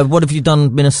 Cardinals. What have you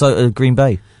done, Minnesota, Green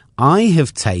Bay? I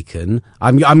have taken...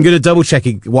 I'm going to double check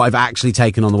what I've actually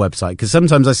taken on the website, because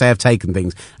sometimes I say I've taken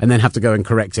things and then have to go and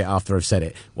correct it after I've said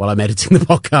it while I'm editing the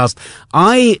podcast.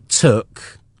 I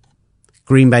took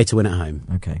Green Bay to win at home.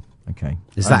 Okay.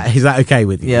 Is that okay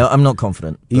with you? Yeah, I'm not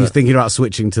confident. You're thinking about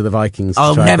switching to the Vikings to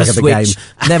I'll try never and pick up switch.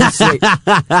 a game. Never switch.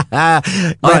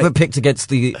 I haven't picked against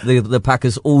the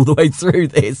Packers all the way through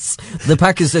this. The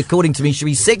Packers, according to me, should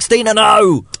be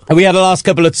 16-0. And we had a last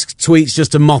couple of tweets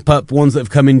just to mop up ones that have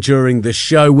come in during the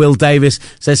show. Will Davis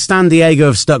says, San Diego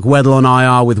have stuck Weddle on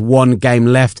IR with 1 game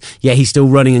left. Yeah, he's still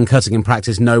running and cutting in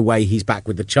practice. No way he's back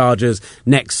with the Chargers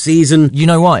next season. You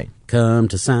know why? Come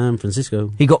to San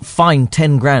Francisco. He got fined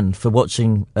 $10,000 for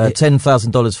watching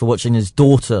 $10,000 for watching his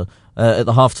daughter at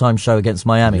the halftime show against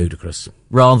Miami. Ludicrous.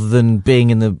 Rather than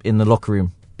being in the locker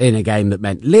room. In a game that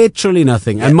meant literally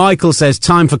nothing. Yeah. And Michael says,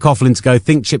 time for Coughlin to go.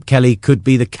 Think Chip Kelly could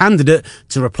be the candidate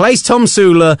to replace Tom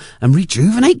Sula and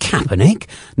rejuvenate Kaepernick?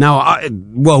 Now,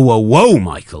 whoa,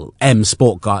 Michael.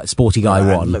 Sporty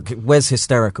Guy 1. Look, where's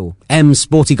hysterical?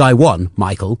 Sporty Guy 1,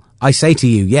 Michael. I say to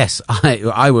you, yes,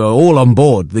 I were all on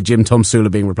board the Tom Sula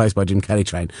being replaced by Jim Kelly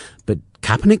train. But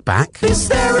Kaepernick back?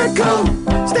 Hysterical.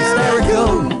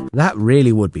 That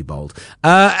really would be bold.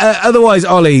 Otherwise,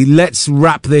 Ollie, let's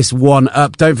wrap this one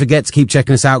up. Don't forget to keep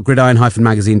checking us out,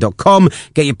 gridiron-magazine.com.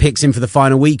 Get your picks in for the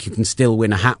final week. You can still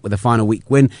win a hat with a final week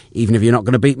win, even if you're not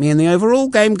going to beat me in the overall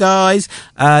game, guys.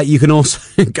 You can also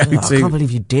go to... I can't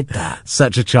believe you did that.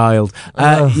 Such a child.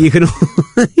 You can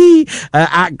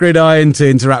at Gridiron to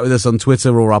interact with us on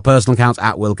Twitter or our personal accounts,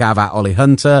 at Will Gav, at Ollie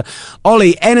Hunter.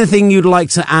 Ollie, anything you'd like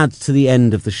to add to the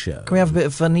end of the show? Can we have a bit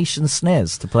of Venetian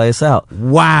snares to play us out?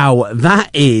 Wow, that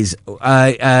is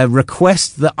a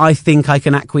request that I think I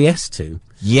can acquiesce to.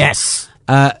 Yes.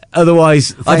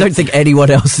 Otherwise, I don't think anyone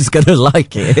else is going to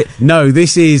like it. No,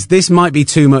 this might be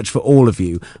too much for all of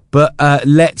you, but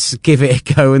let's give it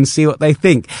a go and see what they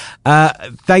think.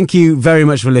 Thank you very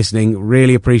much for listening.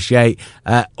 Really appreciate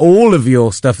all of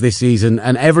your stuff this season,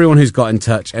 and everyone who's got in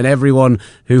touch, and everyone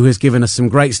who has given us some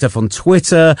great stuff on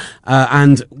Twitter.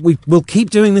 And we'll keep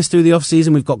doing this through the off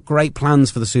season. We've got great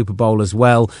plans for the Super Bowl as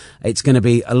well. It's going to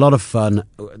be a lot of fun.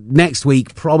 Next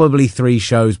week, probably 3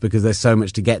 shows because there's so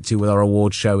much to get to with our awards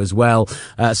show as well.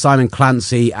 Simon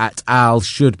Clancy at Al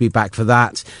should be back for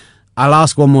that. I'll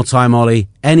ask one more time, Ollie,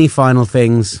 any final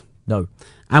things? No.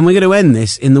 And we're going to end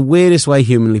this in the weirdest way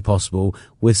humanly possible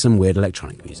with some weird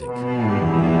electronic music.